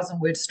 3,000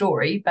 word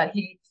story, but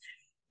he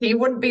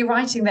wouldn't be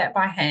writing that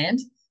by hand.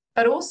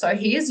 But also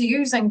he is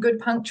using good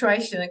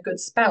punctuation and good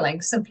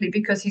spelling simply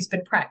because he's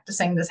been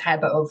practicing this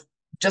habit of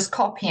just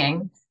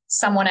copying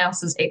someone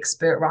else's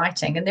expert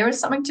writing. And there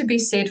is something to be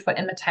said for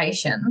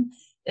imitation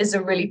is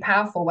a really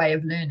powerful way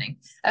of learning.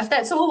 If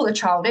that's all the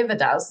child ever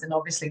does, then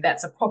obviously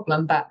that's a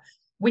problem. But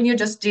when you're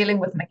just dealing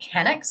with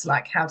mechanics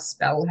like how to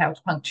spell, how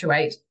to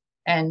punctuate,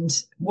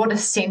 and what a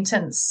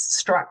sentence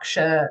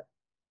structure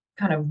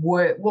kind of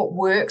what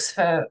works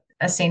for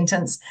a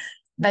sentence,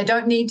 they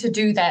don't need to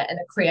do that in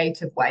a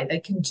creative way. They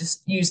can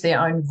just use their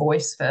own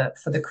voice for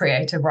the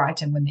creative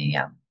writing when they're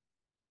young.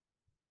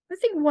 I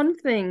think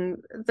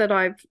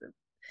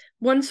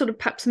one sort of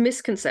perhaps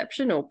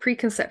misconception or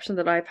preconception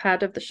that I've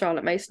had of the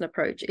Charlotte Mason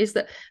approach is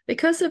that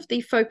because of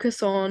the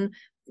focus on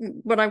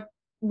what I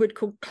would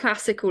call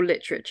classical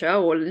literature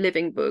or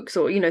living books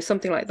or,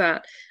 something like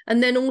that,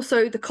 and then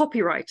also the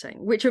copywriting,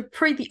 which are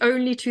probably the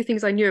only two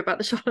things I knew about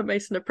the Charlotte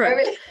Mason approach. Oh,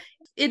 really?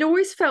 It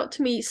always felt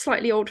to me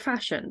slightly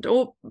old-fashioned,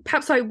 or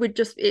perhaps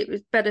it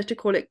was better to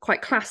call it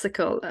quite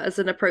classical as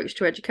an approach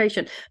to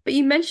education. But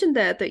you mentioned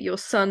there that your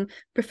son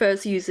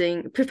prefers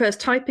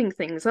typing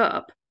things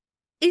up.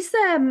 Is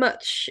there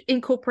much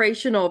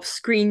incorporation of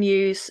screen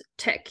use,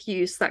 tech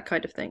use, that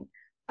kind of thing?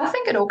 I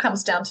think it all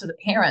comes down to the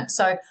parent.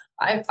 So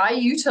I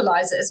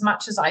utilize it as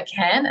much as I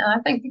can. And I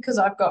think because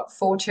I've got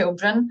 4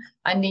 children,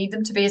 I need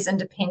them to be as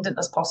independent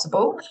as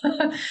possible.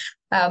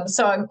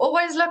 So I'm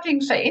always looking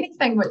for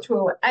anything which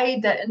will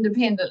aid that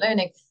independent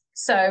learning.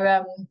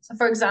 So,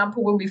 for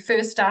example, when we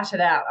first started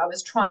out, I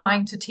was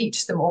trying to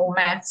teach them all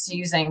maths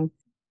using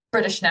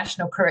British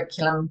National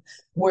Curriculum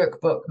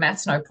workbook,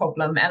 Maths No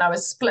Problem, and I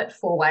was split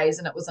 4 ways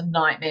and it was a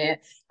nightmare.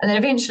 And then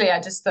eventually I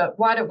just thought,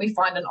 why don't we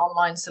find an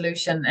online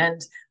solution?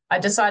 And I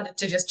decided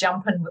to just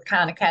jump in with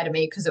Khan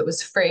Academy because it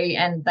was free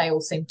and they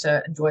all seemed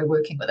to enjoy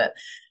working with it.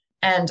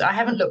 And I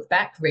haven't looked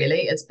back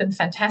really. It's been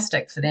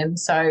fantastic for them.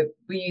 So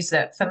we use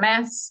that for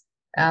maths.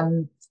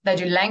 They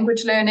do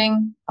language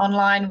learning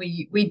online.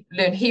 We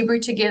learn Hebrew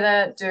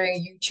together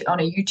doing on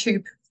a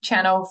YouTube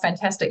channel,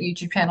 fantastic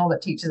YouTube channel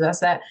that teaches us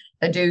that.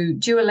 They do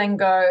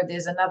Duolingo.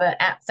 There's another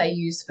app they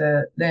use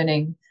for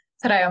learning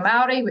Te Reo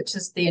Māori, which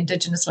is the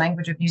indigenous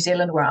language of New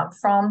Zealand where I'm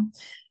from.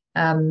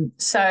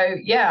 So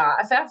yeah,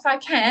 if I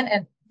can,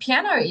 and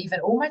piano even,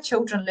 all my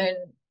children learn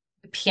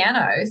the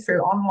piano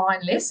through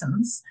online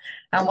lessons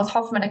with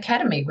Hoffman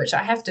Academy, which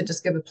I have to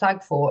just give a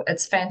plug for.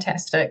 It's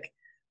fantastic.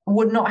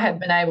 Would not have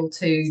been able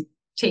to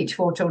teach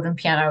 4 children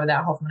piano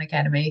without Hoffman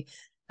Academy.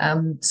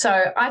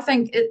 So I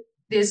think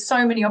there's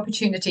so many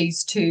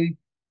opportunities to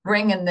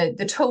bring in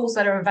the tools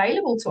that are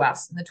available to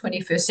us in the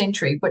 21st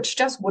century, which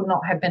just would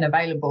not have been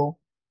available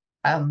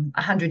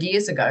 100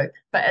 years ago.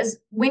 But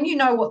when you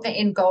know what the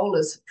end goal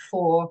is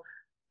for,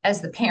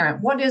 as the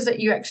parent, what is it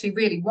you actually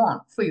really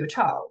want for your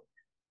child?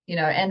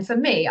 And for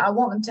me, I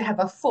want them to have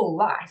a full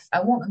life.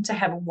 I want them to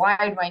have a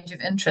wide range of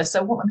interests.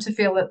 I want them to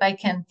feel that they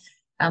can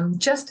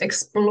just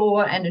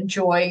explore and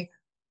enjoy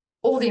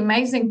all the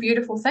amazing,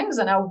 beautiful things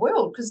in our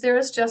world, because there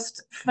is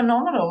just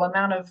phenomenal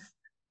amount of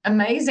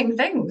amazing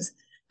things.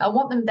 I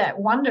want them that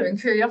wonder and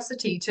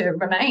curiosity to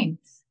remain.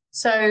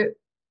 So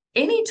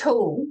any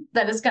tool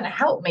that is going to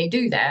help me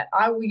do that,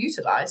 I will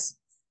utilize.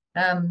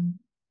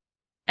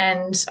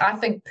 And I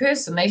think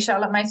personally,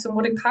 Charlotte Mason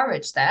would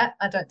encourage that.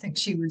 I don't think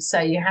she would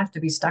say you have to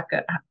be stuck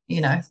at,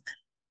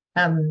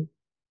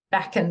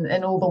 back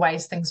in all the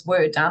ways things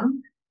were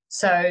done.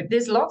 So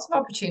there's lots of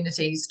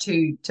opportunities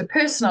to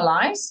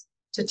personalize,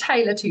 to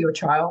tailor to your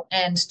child,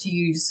 and to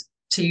use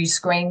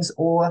screens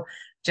or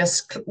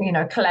just,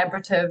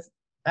 collaborative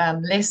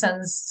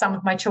lessons. Some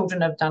of my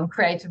children have done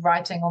creative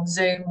writing on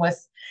Zoom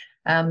with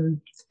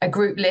a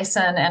group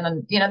lesson.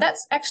 And,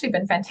 that's actually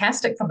been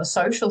fantastic from a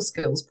social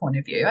skills point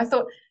of view. I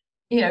thought,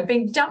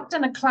 being dumped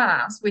in a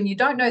class when you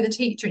don't know the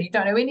teacher and you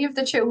don't know any of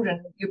the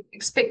children, you're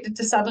expected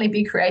to suddenly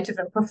be creative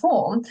and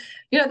perform,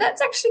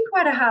 that's actually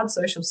quite a hard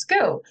social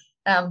skill.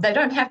 They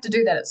don't have to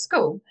do that at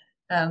school.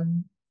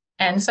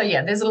 And so,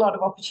 yeah, there's a lot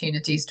of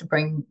opportunities to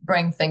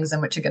bring things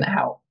in which are going to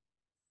help.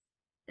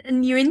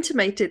 And you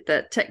intimated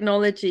that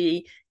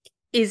technology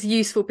is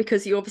useful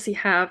because you obviously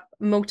have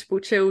multiple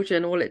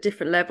children all at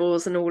different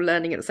levels and all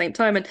learning at the same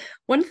time. And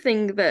one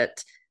thing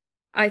that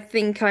I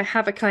think I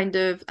have a kind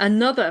of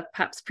another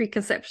perhaps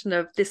preconception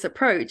of this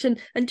approach, and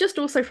just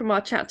also from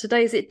our chat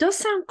today, is it does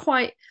sound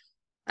quite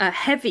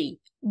heavy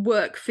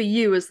work for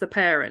you as the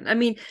parent. I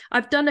mean,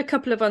 I've done a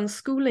couple of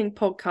unschooling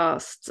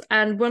podcasts,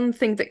 and one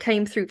thing that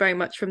came through very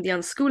much from the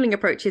unschooling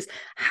approach is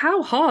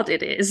how hard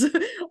it is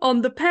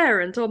on the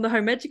parent, on the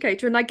home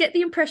educator. And I get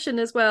the impression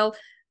as well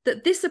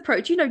that this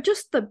approach,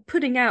 just the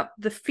putting out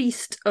the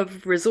feast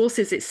of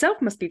resources itself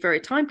must be very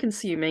time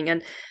consuming,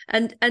 and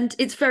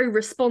it's very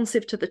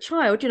responsive to the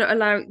child,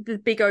 allowing the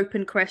big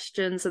open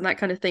questions and that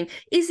kind of thing.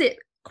 Is it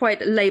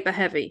quite labor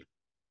heavy?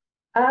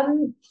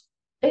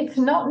 It's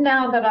not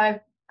now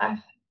that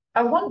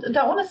don't want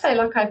to say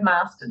like I've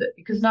mastered it,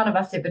 because none of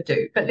us ever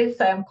do, but let's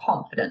say I'm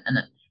confident in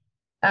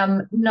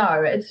it.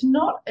 No, it's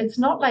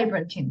not labor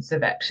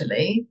intensive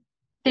actually.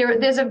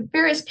 There's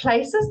various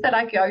places that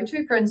I go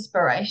to for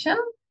inspiration.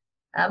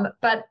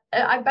 But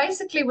I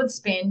basically would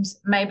spend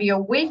maybe a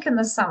week in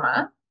the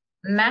summer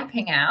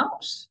mapping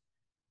out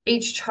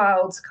each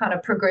child's kind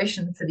of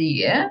progression for the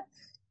year.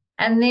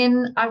 And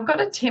then I've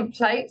got a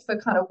template for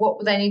kind of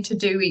what they need to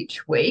do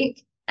each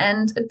week.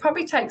 And it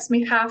probably takes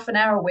me half an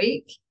hour a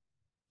week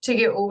to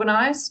get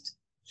organized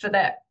for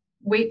that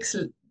week's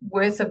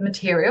worth of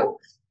material.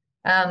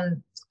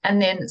 And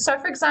then, so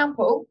for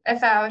example,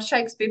 if our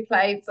Shakespeare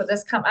play for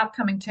this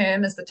upcoming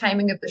term is The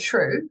Taming of the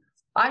Shrew,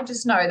 I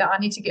just know that I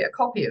need to get a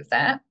copy of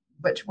that,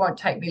 which won't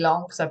take me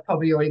long because I've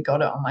probably already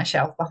got it on my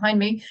shelf behind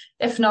me.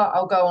 If not,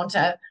 I'll go onto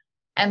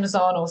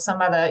Amazon or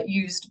some other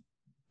used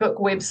book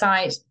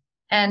website.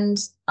 And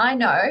I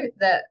know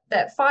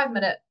that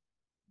 5-minute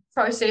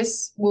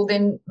process will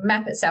then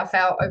map itself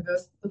out over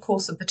the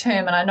course of the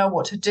term, and I know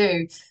what to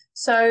do.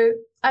 So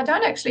I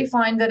don't actually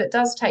find that it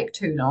does take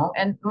too long.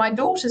 And my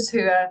daughters,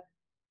 who are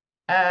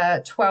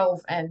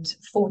 12 and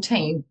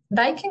 14,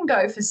 they can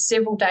go for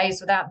several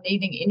days without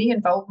needing any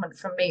involvement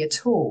from me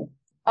at all.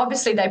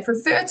 Obviously, they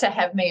prefer to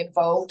have me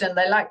involved and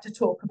they like to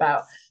talk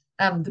about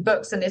the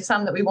books, and there's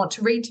some that we want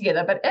to read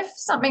together. But if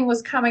something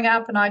was coming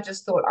up and I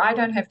just thought, I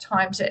don't have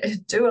time to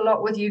do a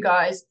lot with you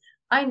guys,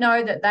 I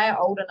know that they're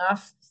old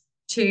enough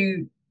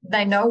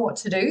they know what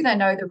to do, they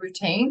know the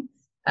routine.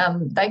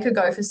 They could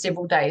go for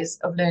several days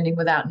of learning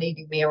without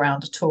needing me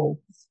around at all.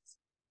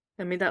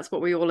 I mean, that's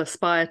what we all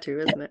aspire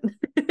to, isn't it?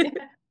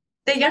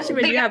 Especially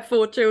when you have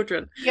 4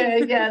 children.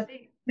 Yeah.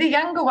 The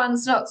younger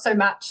ones, not so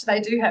much. They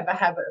do have a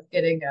habit of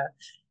getting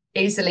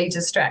easily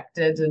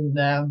distracted, and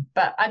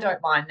but I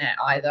don't mind that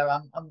either.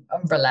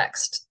 I'm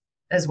relaxed.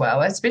 as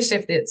well, especially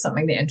if it's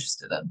something they're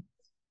interested in.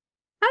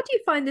 How do you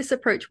find this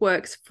approach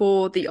works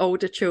for the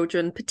older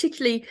children,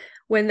 particularly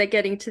when they're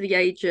getting to the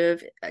age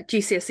of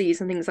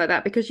GCSEs and things like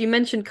that? Because you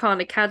mentioned Khan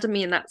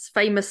Academy, and that's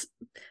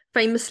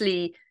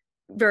famously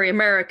very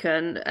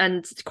American, and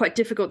it's quite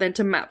difficult then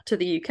to map to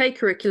the UK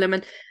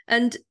curriculum.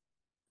 And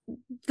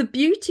the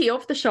beauty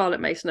of the Charlotte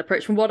Mason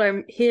approach, from what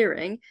I'm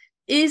hearing,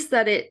 is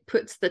that it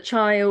puts the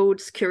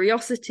child's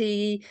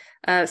curiosity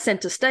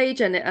center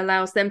stage, and it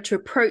allows them to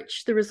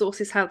approach the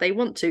resources how they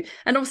want to.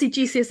 And obviously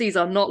GCSEs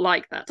are not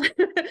like that.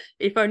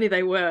 If only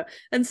they were.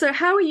 And so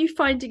how are you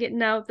finding it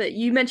now that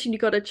you mentioned you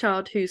got a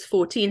child who's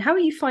 14? How are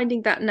you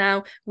finding that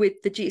now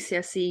with the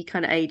GCSE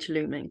kind of age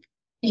looming?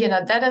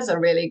 That is a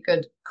really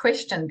good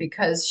question,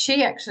 because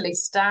she actually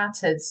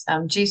started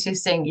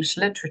GCSE English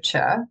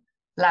Literature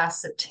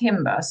last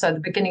September, so the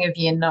beginning of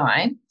year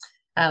 9.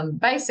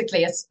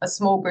 Basically, a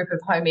small group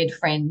of home ed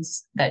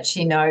friends that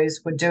she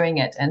knows were doing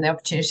it, and the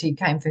opportunity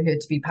came for her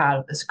to be part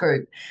of this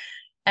group.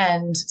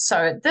 And so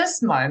at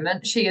this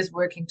moment, she is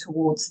working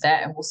towards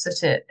that and will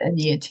sit it in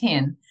year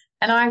 10.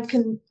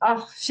 And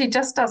she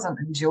just doesn't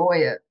enjoy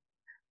it.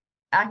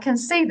 I can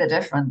see the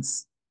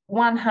difference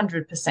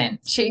 100%.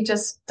 She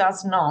just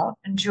does not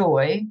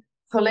enjoy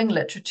pulling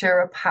literature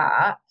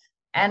apart,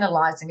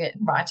 analyzing it,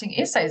 and writing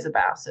essays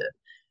about it.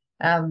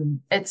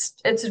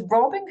 It's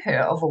robbing her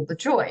of all the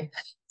joy.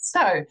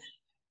 So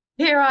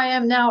here I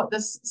am now at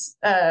this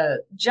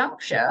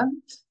juncture,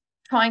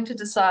 trying to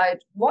decide,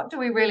 what do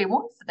we really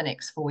want for the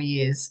next 4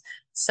 years?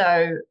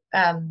 So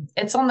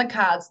it's on the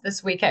cards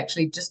this week,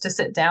 actually, just to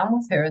sit down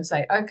with her and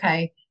say,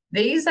 okay,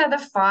 these are the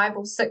 5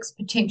 or 6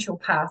 potential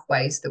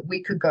pathways that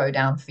we could go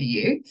down for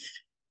you,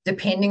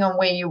 depending on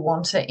where you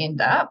want to end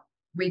up.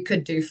 We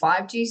could do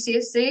 5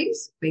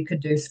 GCSEs, we could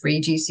do 3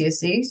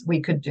 GCSEs,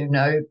 we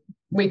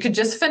could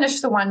just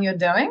finish the one you're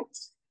doing.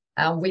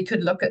 We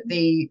could look at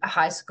the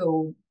high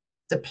school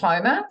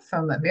diploma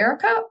from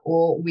America,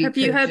 or Have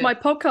you heard my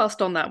podcast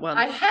on that one?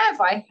 I have.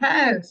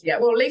 Yeah,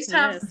 well, at least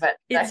half of it.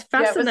 It's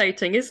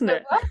fascinating, isn't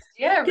it?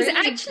 Yeah, because it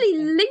actually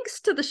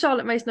links to the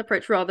Charlotte Mason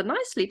approach rather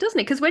nicely, doesn't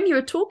it? Because when you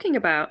were talking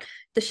about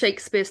the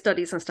Shakespeare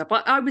studies and stuff,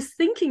 I was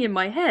thinking in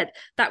my head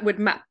that would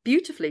map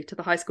beautifully to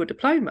the high school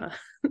diploma.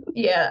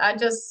 Yeah, I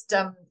just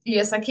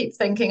yes, I keep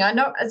thinking. I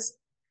know, as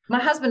my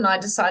husband and I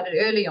decided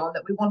early on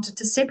that we wanted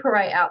to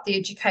separate out the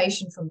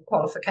education from the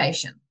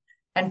qualification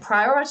and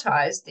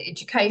prioritize the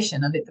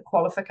education and let the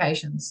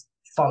qualifications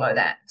follow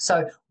that.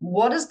 So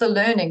what is the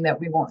learning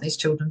that we want these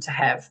children to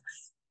have?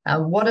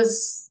 What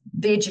is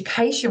the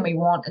education we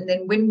want? And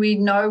then when we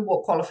know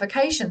what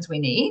qualifications we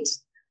need,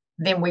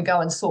 then we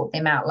go and sort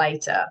them out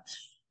later.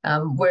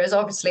 Whereas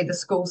obviously the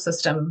school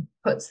system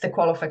puts the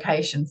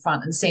qualification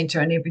front and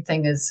center, and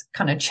everything is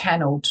kind of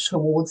channeled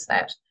towards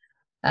that.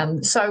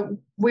 So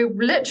we're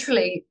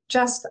literally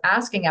just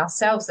asking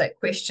ourselves that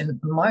question at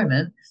the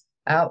moment.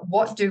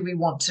 What do we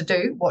want to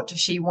do? What does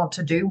she want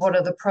to do? What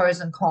are the pros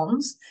and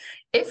cons?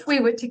 If we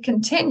were to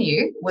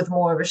continue with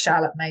more of a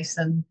Charlotte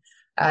Mason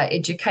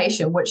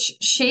education, which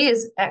she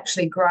is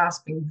actually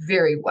grasping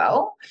very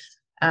well,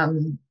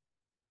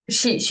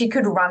 she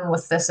could run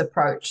with this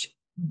approach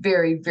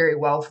very, very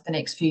well for the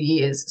next few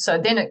years. So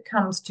then it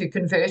comes to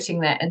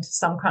converting that into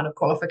some kind of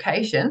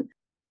qualification.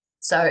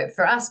 So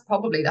for us,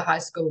 probably the high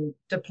school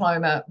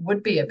diploma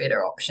would be a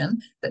better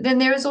option. But then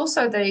there is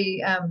also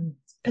the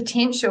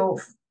potential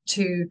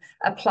to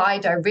apply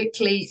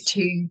directly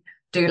to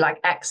do like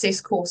access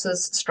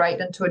courses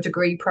straight into a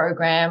degree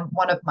program.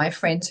 One of my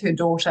friends, her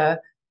daughter,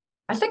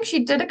 I think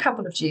she did a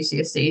couple of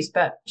GCSEs,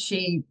 but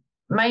she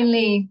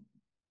mainly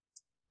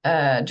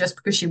just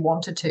because she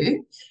wanted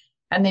to.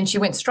 And then she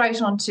went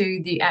straight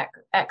onto the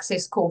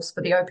access course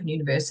for the Open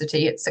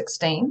University at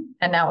 16,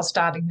 and now is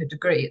starting her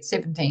degree at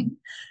 17.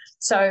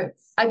 So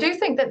I do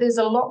think that there's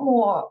a lot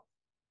more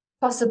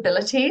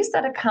possibilities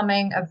that are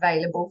coming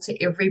available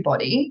to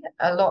everybody,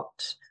 a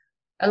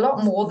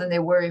lot more than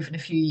there were even a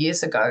few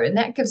years ago. And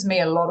that gives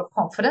me a lot of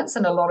confidence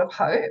and a lot of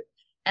hope.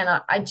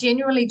 And I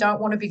genuinely don't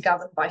want to be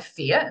governed by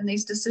fear in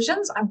these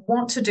decisions. I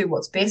want to do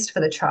what's best for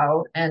the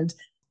child, and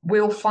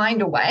we'll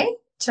find a way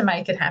to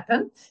make it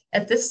happen.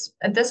 At this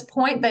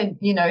point,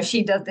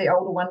 the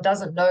older one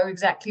doesn't know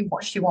exactly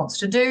what she wants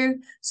to do.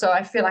 So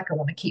I feel like I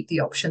want to keep the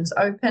options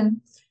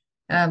open.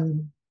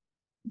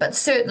 But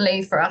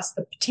certainly for us,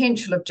 the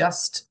potential of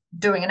just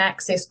doing an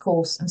access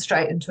course and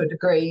straight into a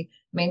degree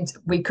means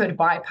we could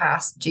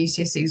bypass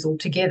GCSEs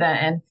altogether.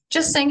 And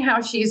just seeing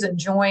how she's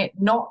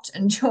not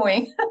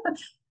enjoying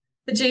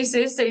the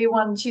GCSE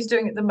one she's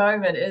doing at the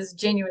moment is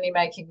genuinely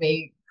making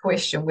me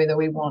question whether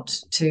we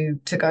want to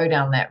go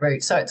down that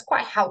route. So it's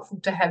quite helpful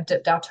to have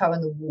dipped our toe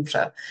in the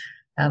water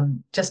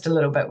just a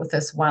little bit with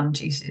this one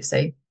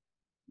GCSE.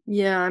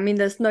 Yeah, I mean,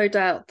 there's no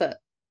doubt that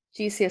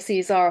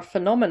GCSEs are a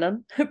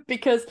phenomenon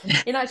because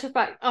in actual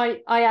fact,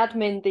 I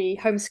admin the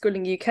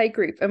Homeschooling UK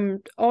group,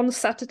 and on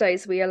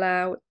Saturdays we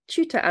allow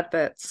tutor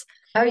adverts.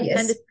 Oh,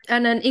 yes.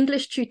 And an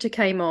English tutor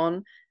came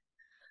on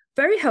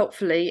very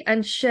helpfully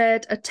and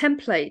shared a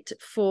template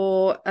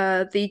for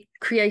the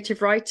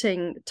creative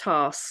writing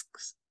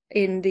tasks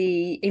in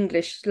the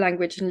English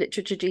language and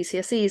literature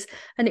GCSEs,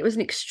 and it was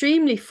an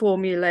extremely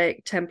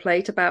formulaic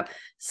template about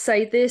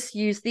say this,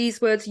 use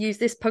these words, use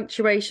this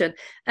punctuation.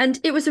 And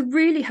it was a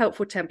really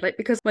helpful template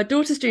because my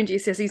daughter's doing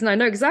GCSEs and I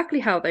know exactly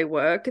how they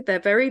work. They're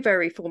very,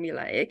 very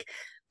formulaic.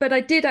 But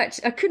I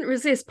couldn't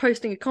resist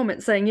posting a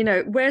comment saying,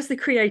 where's the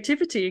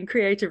creativity in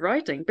creative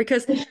writing?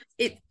 Because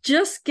it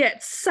just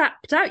gets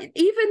sapped out.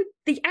 Even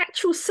the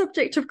actual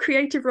subject of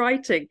creative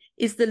writing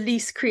is the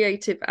least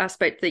creative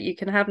aspect that you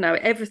can have now.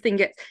 Everything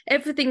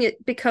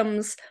it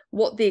becomes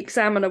what the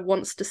examiner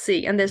wants to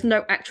see. And there's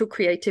no actual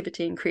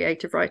creativity in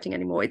creative writing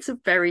anymore. It's a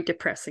very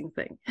depressing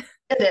thing.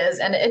 It is.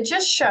 And it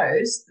just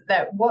shows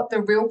that what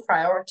the real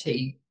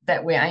priority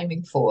that we're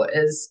aiming for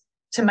is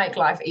to make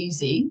life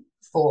easy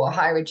for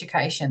higher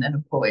education and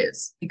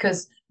employers,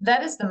 because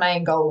that is the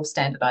main goal of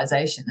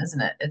standardization, isn't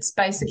it? It's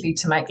basically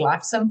to make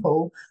life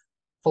simple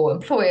for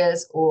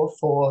employers or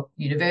for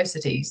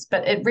universities,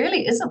 but it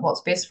really isn't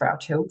what's best for our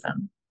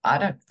children. I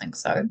don't think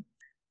so.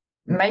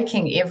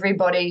 Making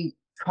everybody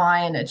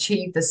try and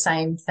achieve the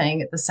same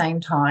thing at the same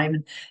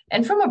time.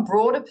 And from a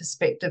broader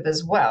perspective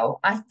as well,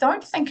 I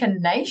don't think a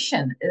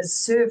nation is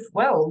served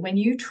well when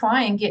you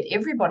try and get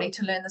everybody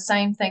to learn the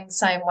same thing the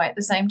same way at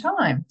the same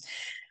time.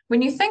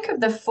 When you think of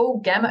the full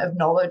gamut of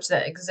knowledge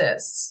that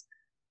exists,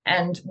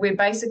 and we're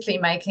basically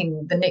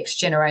making the next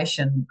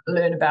generation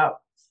learn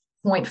about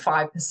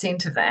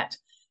 0.5% of that,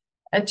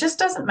 it just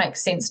doesn't make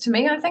sense to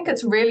me. I think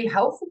it's really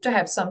helpful to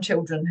have some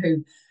children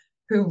who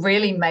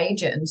really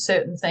major in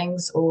certain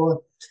things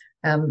or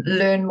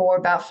learn more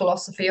about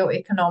philosophy or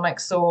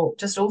economics or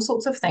just all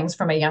sorts of things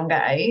from a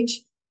younger age.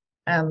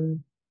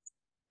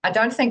 I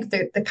don't think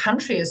that the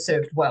country is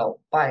served well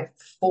by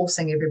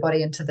forcing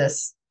everybody into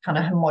this kind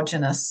of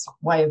homogenous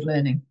way of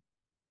learning.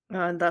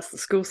 And that's the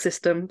school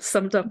system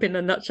summed up in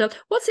a nutshell.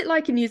 What's it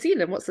like in New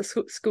Zealand? What's the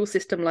school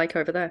system like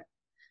over there?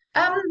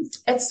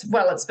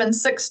 It's been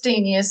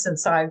 16 years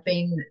since I've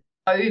been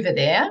over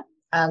there.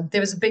 There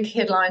was a big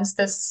headlines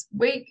this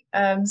week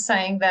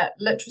saying that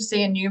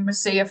literacy and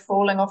numeracy are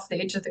falling off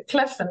the edge of the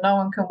cliff and no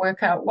one can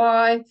work out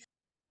why.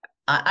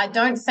 I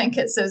don't think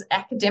it's as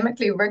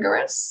academically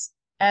rigorous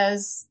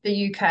as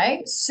the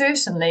UK,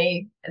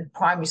 certainly in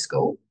primary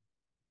school.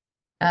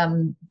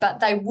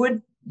 But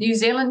New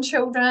Zealand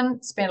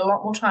children spend a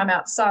lot more time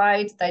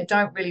outside. They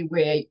don't really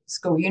wear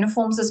school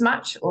uniforms as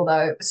much,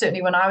 although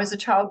certainly when I was a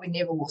child, we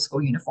never wore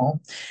school uniform.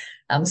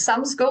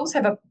 Some schools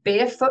have a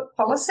barefoot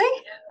policy.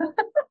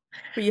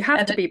 But you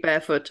have to be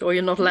barefoot or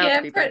you're not allowed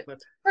to be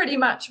barefoot. Pretty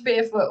much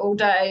barefoot all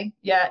day.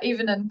 Yeah,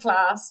 even in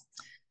class.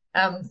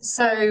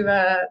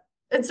 So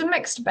it's a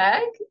mixed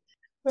bag.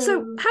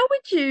 So how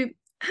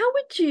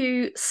would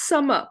you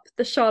sum up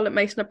the Charlotte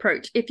Mason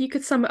approach if you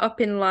could sum it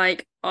up in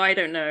I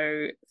don't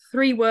know,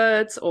 3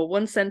 words or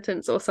 1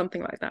 sentence or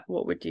something like that?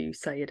 What would you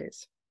say it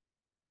is?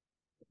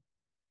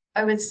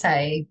 I would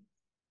say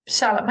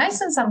Charlotte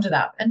Mason summed it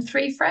up in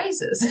 3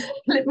 phrases.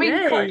 Let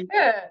me quote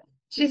her.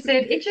 She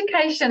said,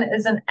 education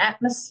is an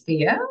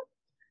atmosphere,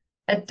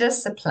 a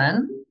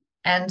discipline,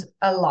 and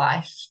a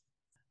life.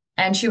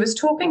 And she was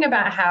talking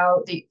about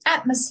how the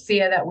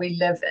atmosphere that we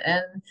live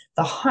in,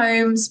 the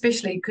home,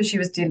 especially because she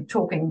was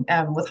talking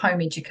with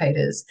home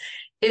educators,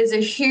 is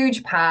a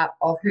huge part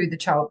of who the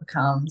child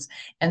becomes.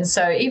 And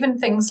so even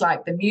things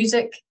like the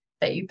music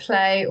that you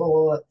play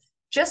or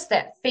just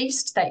that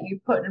feast that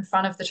you put in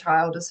front of the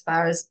child as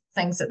far as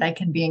things that they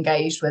can be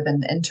engaged with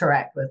and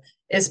interact with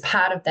is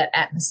part of that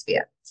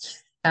atmosphere.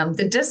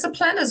 The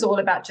discipline is all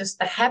about just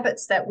the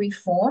habits that we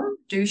form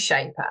do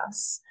shape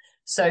us.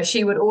 So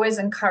she would always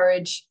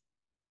encourage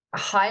a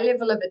high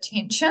level of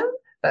attention,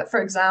 but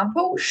for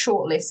example,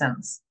 short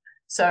lessons.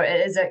 So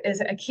it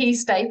is a key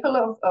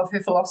staple of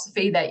her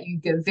philosophy that you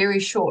give very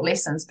short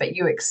lessons, but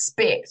you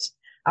expect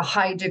a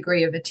high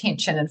degree of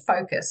attention and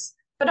focus,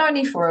 but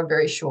only for a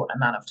very short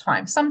amount of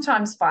time,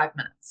 sometimes 5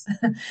 minutes.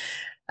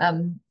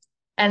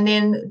 And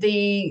then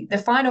the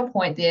final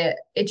point there,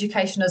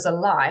 education as a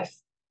life,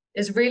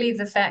 is really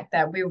the fact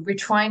that we're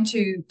trying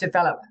to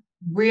develop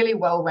really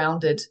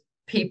well-rounded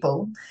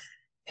people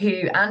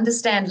who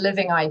understand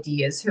living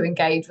ideas, who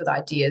engage with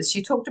ideas.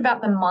 She talked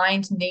about the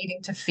mind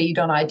needing to feed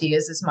on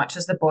ideas as much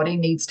as the body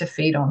needs to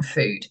feed on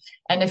food.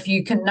 And if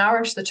you can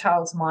nourish the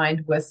child's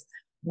mind with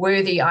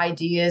worthy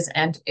ideas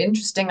and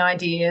interesting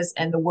ideas,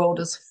 and the world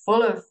is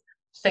full of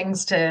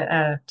things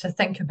to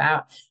think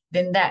about,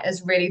 then that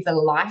is really the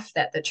life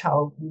that the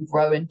child will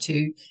grow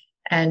into,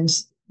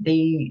 and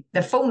the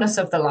fullness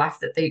of the life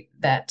that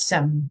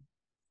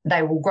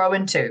they will grow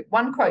into.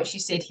 One quote she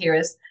said here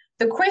is,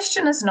 "The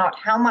question is not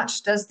how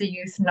much does the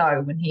youth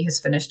know when he has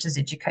finished his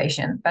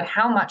education, but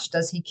how much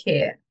does he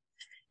care?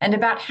 And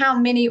about how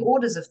many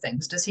orders of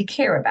things does he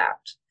care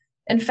about?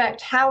 In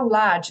fact, how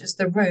large is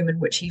the room in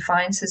which he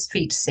finds his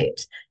feet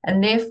set,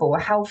 and therefore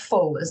how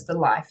full is the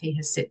life he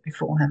has set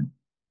before him?"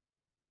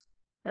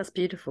 That's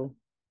beautiful.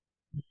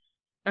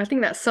 I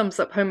think that sums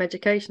up home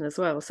education as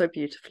well so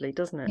beautifully,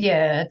 doesn't it?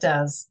 Yeah, it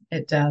does.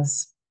 It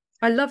does.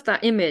 I love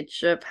that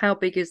image of how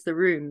big is the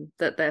room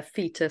that their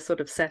feet are sort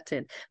of set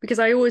in, because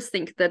I always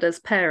think that as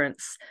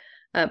parents,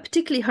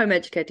 particularly home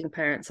educating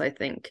parents, I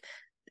think.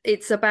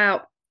 It's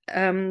about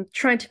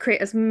trying to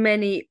create as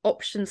many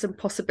options and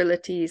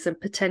possibilities and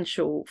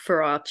potential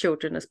for our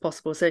children as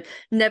possible. So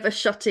never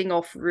shutting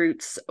off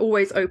routes,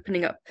 always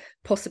opening up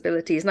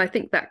possibilities. And I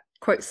think that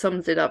quote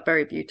sums it up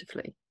very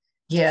beautifully.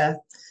 Yeah,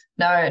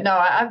 no,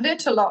 I've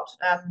learned a lot,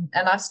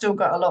 and I've still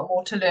got a lot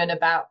more to learn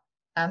about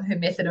her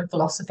method and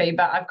philosophy,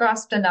 but I've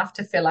grasped enough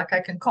to feel like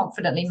I can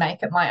confidently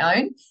make it my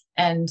own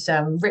and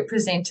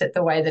represent it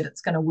the way that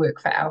it's going to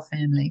work for our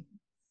family.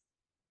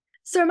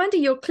 So, Amanda,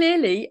 you're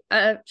clearly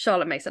a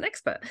Charlotte Mason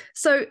expert.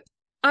 So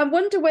I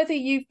wonder whether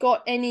you've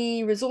got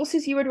any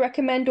resources you would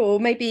recommend, or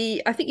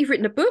maybe I think you've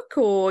written a book,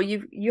 or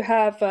you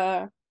have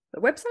a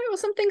website or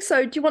something.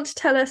 So do you want to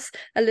tell us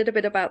a little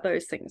bit about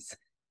those things?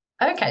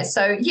 Okay,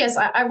 so yes,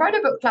 I wrote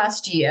a book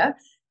last year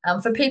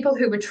for people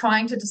who were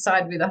trying to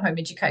decide whether home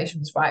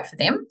education was right for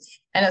them.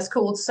 And it's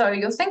called So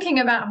You're Thinking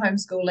About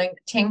Homeschooling,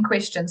 10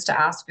 Questions to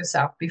Ask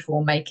Yourself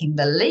Before Making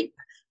the Leap.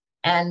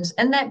 And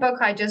in that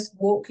book, I just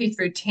walk you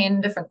through 10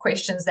 different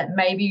questions that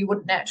maybe you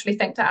wouldn't actually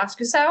think to ask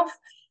yourself,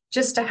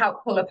 just to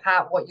help pull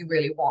apart what you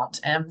really want.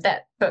 And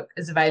that book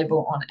is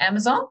available on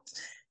Amazon.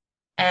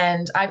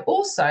 And I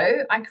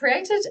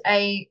created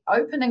a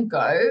open and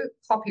go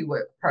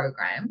copywork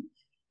program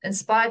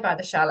inspired by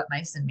the Charlotte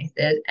Mason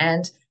method.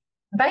 And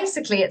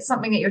basically, it's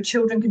something that your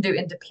children can do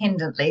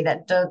independently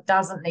that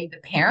doesn't need the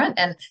parent.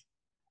 And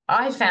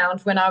I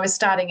found when I was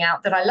starting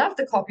out that I love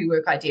the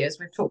copywork ideas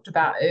we've talked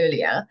about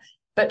earlier,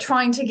 but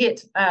trying to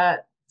get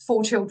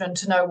 4 children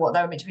to know what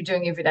they were meant to be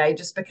doing every day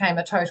just became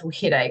a total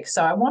headache.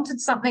 So I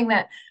wanted something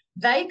that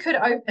they could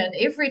open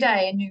every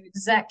day and knew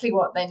exactly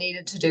what they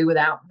needed to do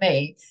without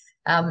me.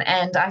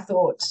 And I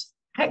thought,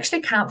 I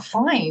actually can't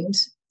find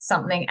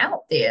something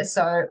out there.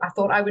 So I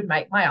thought I would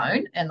make my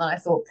own. And then I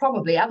thought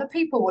probably other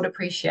people would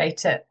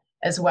appreciate it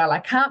as well. I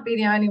can't be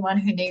the only one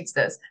who needs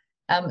this.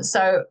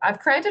 So I've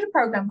created a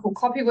program called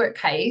Copywork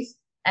Cave,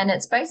 and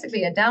it's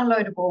basically a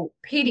downloadable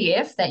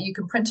PDF that you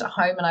can print at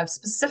home. And I've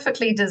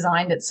specifically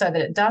designed it so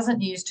that it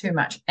doesn't use too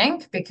much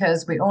ink,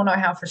 because we all know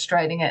how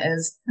frustrating it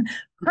is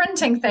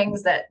printing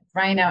things that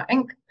drain our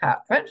ink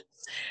cartridge.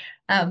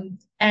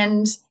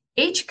 And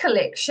each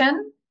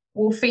collection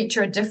will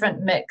feature a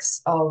different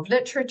mix of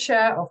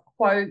literature, of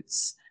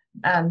quotes.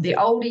 The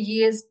older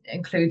years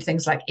include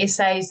things like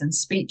essays and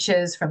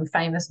speeches from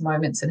famous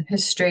moments in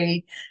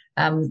history.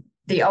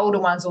 The older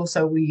ones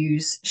also will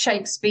use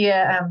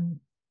Shakespeare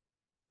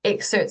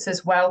excerpts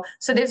as well.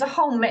 So there's a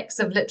whole mix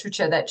of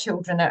literature that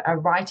children are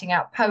writing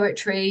out,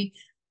 poetry.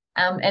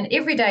 And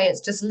every day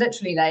it's just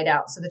literally laid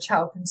out so the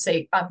child can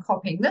see, I'm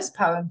copying this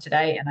poem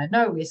today and I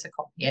know where to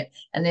copy it.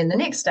 And then the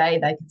next day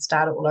they can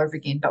start it all over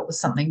again, but with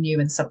something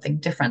new and something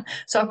different.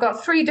 So I've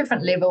got 3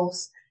 different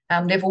levels.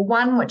 Level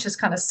 1, which is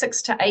kind of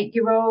 6 to 8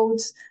 year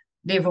olds.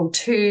 Level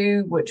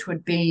 2, which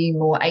would be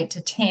more 8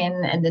 to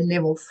 10. And then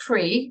level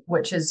 3,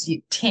 which is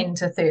 10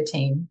 to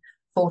 13,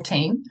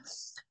 14.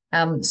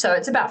 So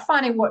it's about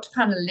finding what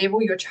kind of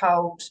level your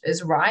child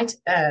is right,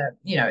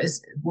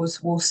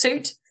 will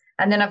suit.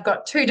 And then I've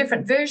got 2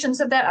 different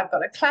versions of that. I've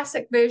got a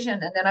classic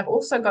version, and then I've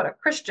also got a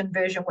Christian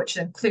version, which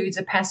includes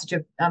a passage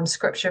of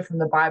scripture from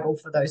the Bible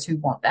for those who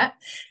want that.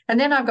 And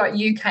then I've got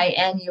UK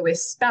and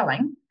US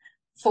spelling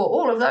for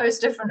all of those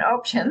different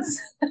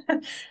options.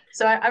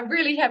 So I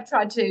really have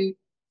tried to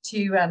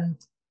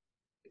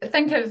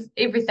think of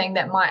everything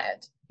that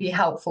might be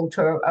helpful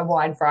to a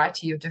wide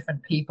variety of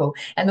different people.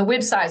 And the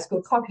website is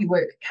called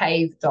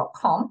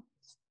copyworkcave.com.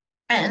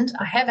 And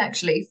I have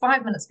actually,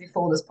 5 minutes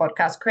before this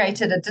podcast,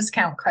 created a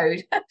discount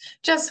code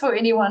just for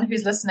anyone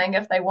who's listening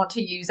if they want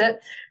to use it.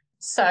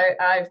 So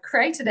I've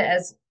created it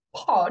as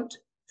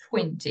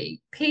POD20,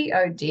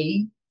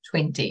 POD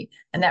 20,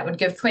 and that would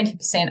give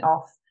 20%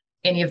 off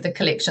any of the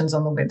collections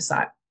on the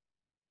website.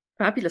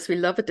 Fabulous. We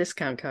love a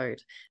discount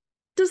code.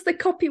 Does the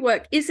copy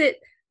work? Is it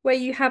where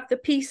you have the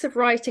piece of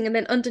writing and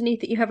then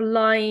underneath it you have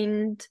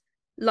lined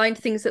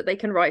things that they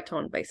can write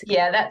on, basically?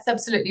 Yeah, that's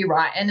absolutely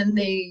right. And in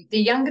the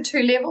younger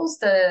 2 levels,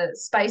 the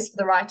space for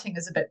the writing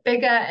is a bit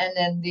bigger, and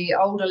then the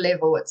older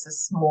level, it's a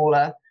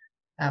smaller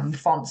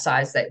font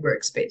size that we're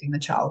expecting the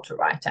child to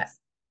write at.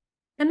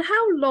 And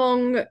how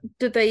long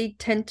do they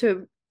tend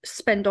to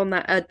spend on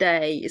that a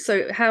day?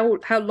 So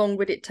how long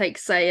would it take,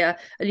 say,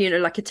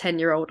 like a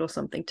 10-year-old or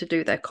something to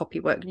do their copy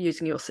work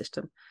using your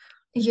system?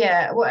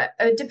 Yeah, well,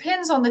 it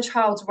depends on the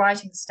child's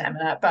writing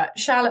stamina, but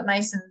Charlotte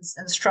Mason's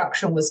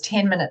instruction was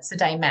 10 minutes a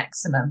day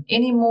maximum.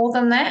 Any more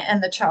than that,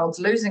 and the child's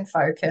losing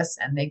focus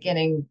and they're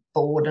getting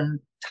bored and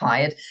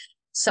tired.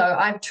 So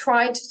I've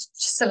tried to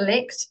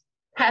select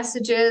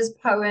passages,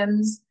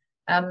 poems,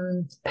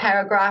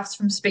 paragraphs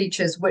from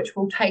speeches, which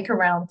will take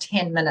around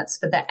 10 minutes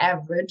for the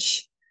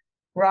average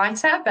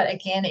writer. But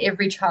again,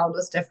 every child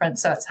is different,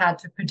 so it's hard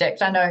to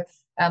predict. I know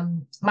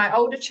my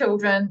older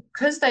children,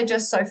 because they're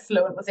just so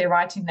fluent with their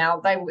writing now,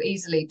 they will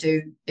easily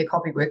do their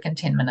copy work in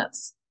 10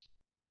 minutes.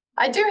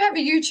 I do have a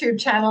YouTube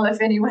channel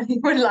if anyone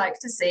would like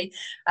to see.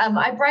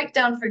 I break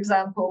down, for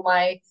example,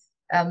 my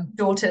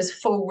daughter's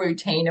full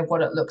routine of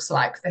what it looks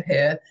like for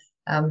her.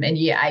 in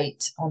year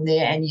 8 on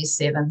there and year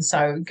 7.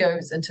 So it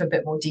goes into a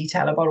bit more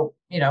detail about,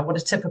 what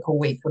a typical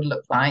week would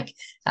look like.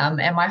 And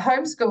my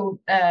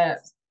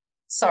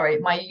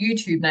my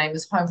YouTube name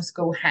is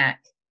Homeschool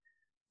Hack.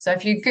 So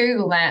if you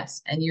Google that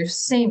and you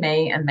see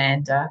me,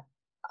 Amanda,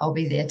 I'll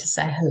be there to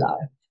say hello.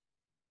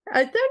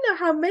 I don't know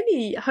how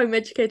many home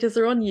educators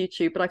are on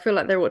YouTube, but I feel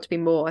like there ought to be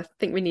more. I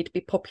think we need to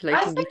be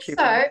populating YouTube.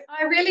 So.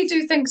 I really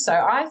do think so.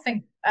 I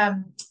think,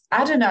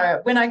 I don't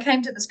know, when I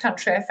came to this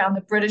country, I found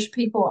the British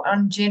people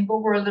in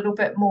general were a little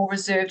bit more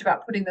reserved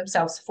about putting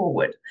themselves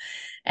forward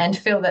and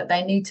feel that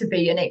they need to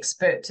be an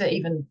expert to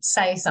even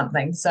say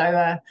something.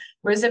 So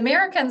whereas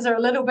Americans are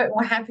a little bit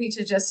more happy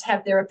to just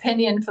have their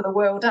opinion for the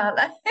world, aren't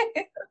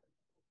they?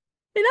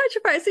 In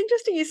actual fact, it's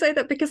interesting you say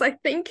that, because I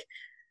think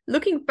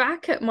looking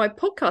back at my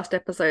podcast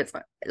episodes,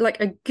 like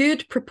a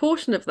good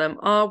proportion of them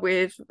are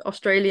with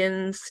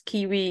Australians,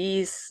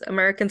 Kiwis,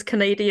 Americans,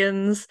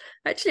 Canadians.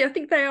 Actually, I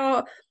think they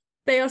are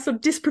sort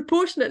of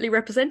disproportionately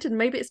represented.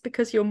 Maybe it's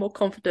because you're more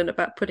confident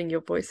about putting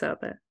your voice out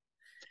there.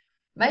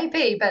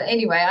 Maybe, but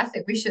anyway, I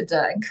think we should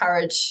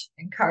encourage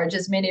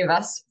as many of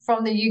us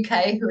from the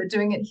UK who are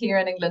doing it here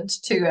in England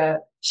to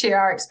share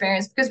our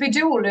experience, because we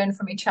do all learn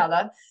from each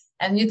other,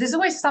 and there's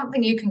always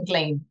something you can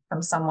glean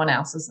from someone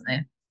else, isn't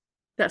there?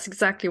 That's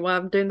exactly why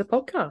I'm doing the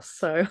podcast.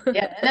 So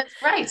yeah, and it's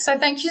great. So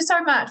thank you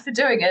so much for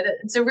doing it.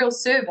 It's a real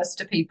service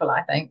to people,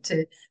 I think,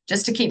 to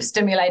keep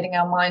stimulating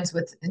our minds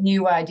with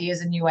new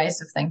ideas and new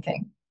ways of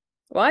thinking.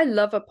 Well, I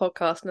love a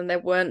podcast, and there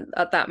weren't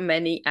that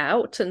many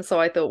out, and so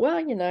I thought,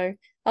 well,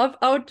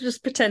 I'll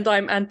just pretend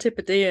I'm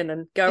Antipodean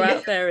and go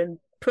out there and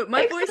put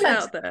my voice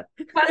out there.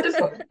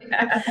 Wonderful.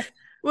 Yeah.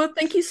 Well,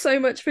 thank you so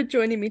much for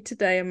joining me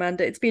today,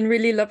 Amanda. It's been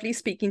really lovely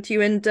speaking to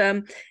you.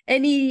 And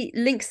any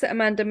links that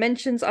Amanda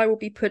mentions, I will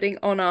be putting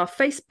on our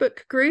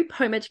Facebook group,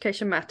 Home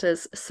Education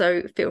Matters.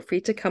 So feel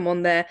free to come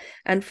on there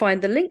and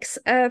find the links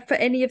for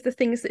any of the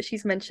things that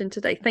she's mentioned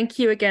today. Thank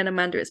you again,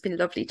 Amanda. It's been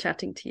lovely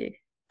chatting to you.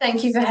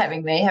 Thank you for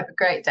having me. Have a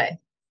great day.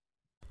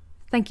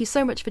 Thank you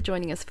so much for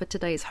joining us for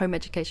today's Home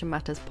Education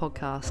Matters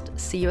podcast.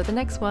 See you at the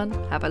next one.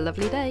 Have a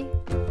lovely day.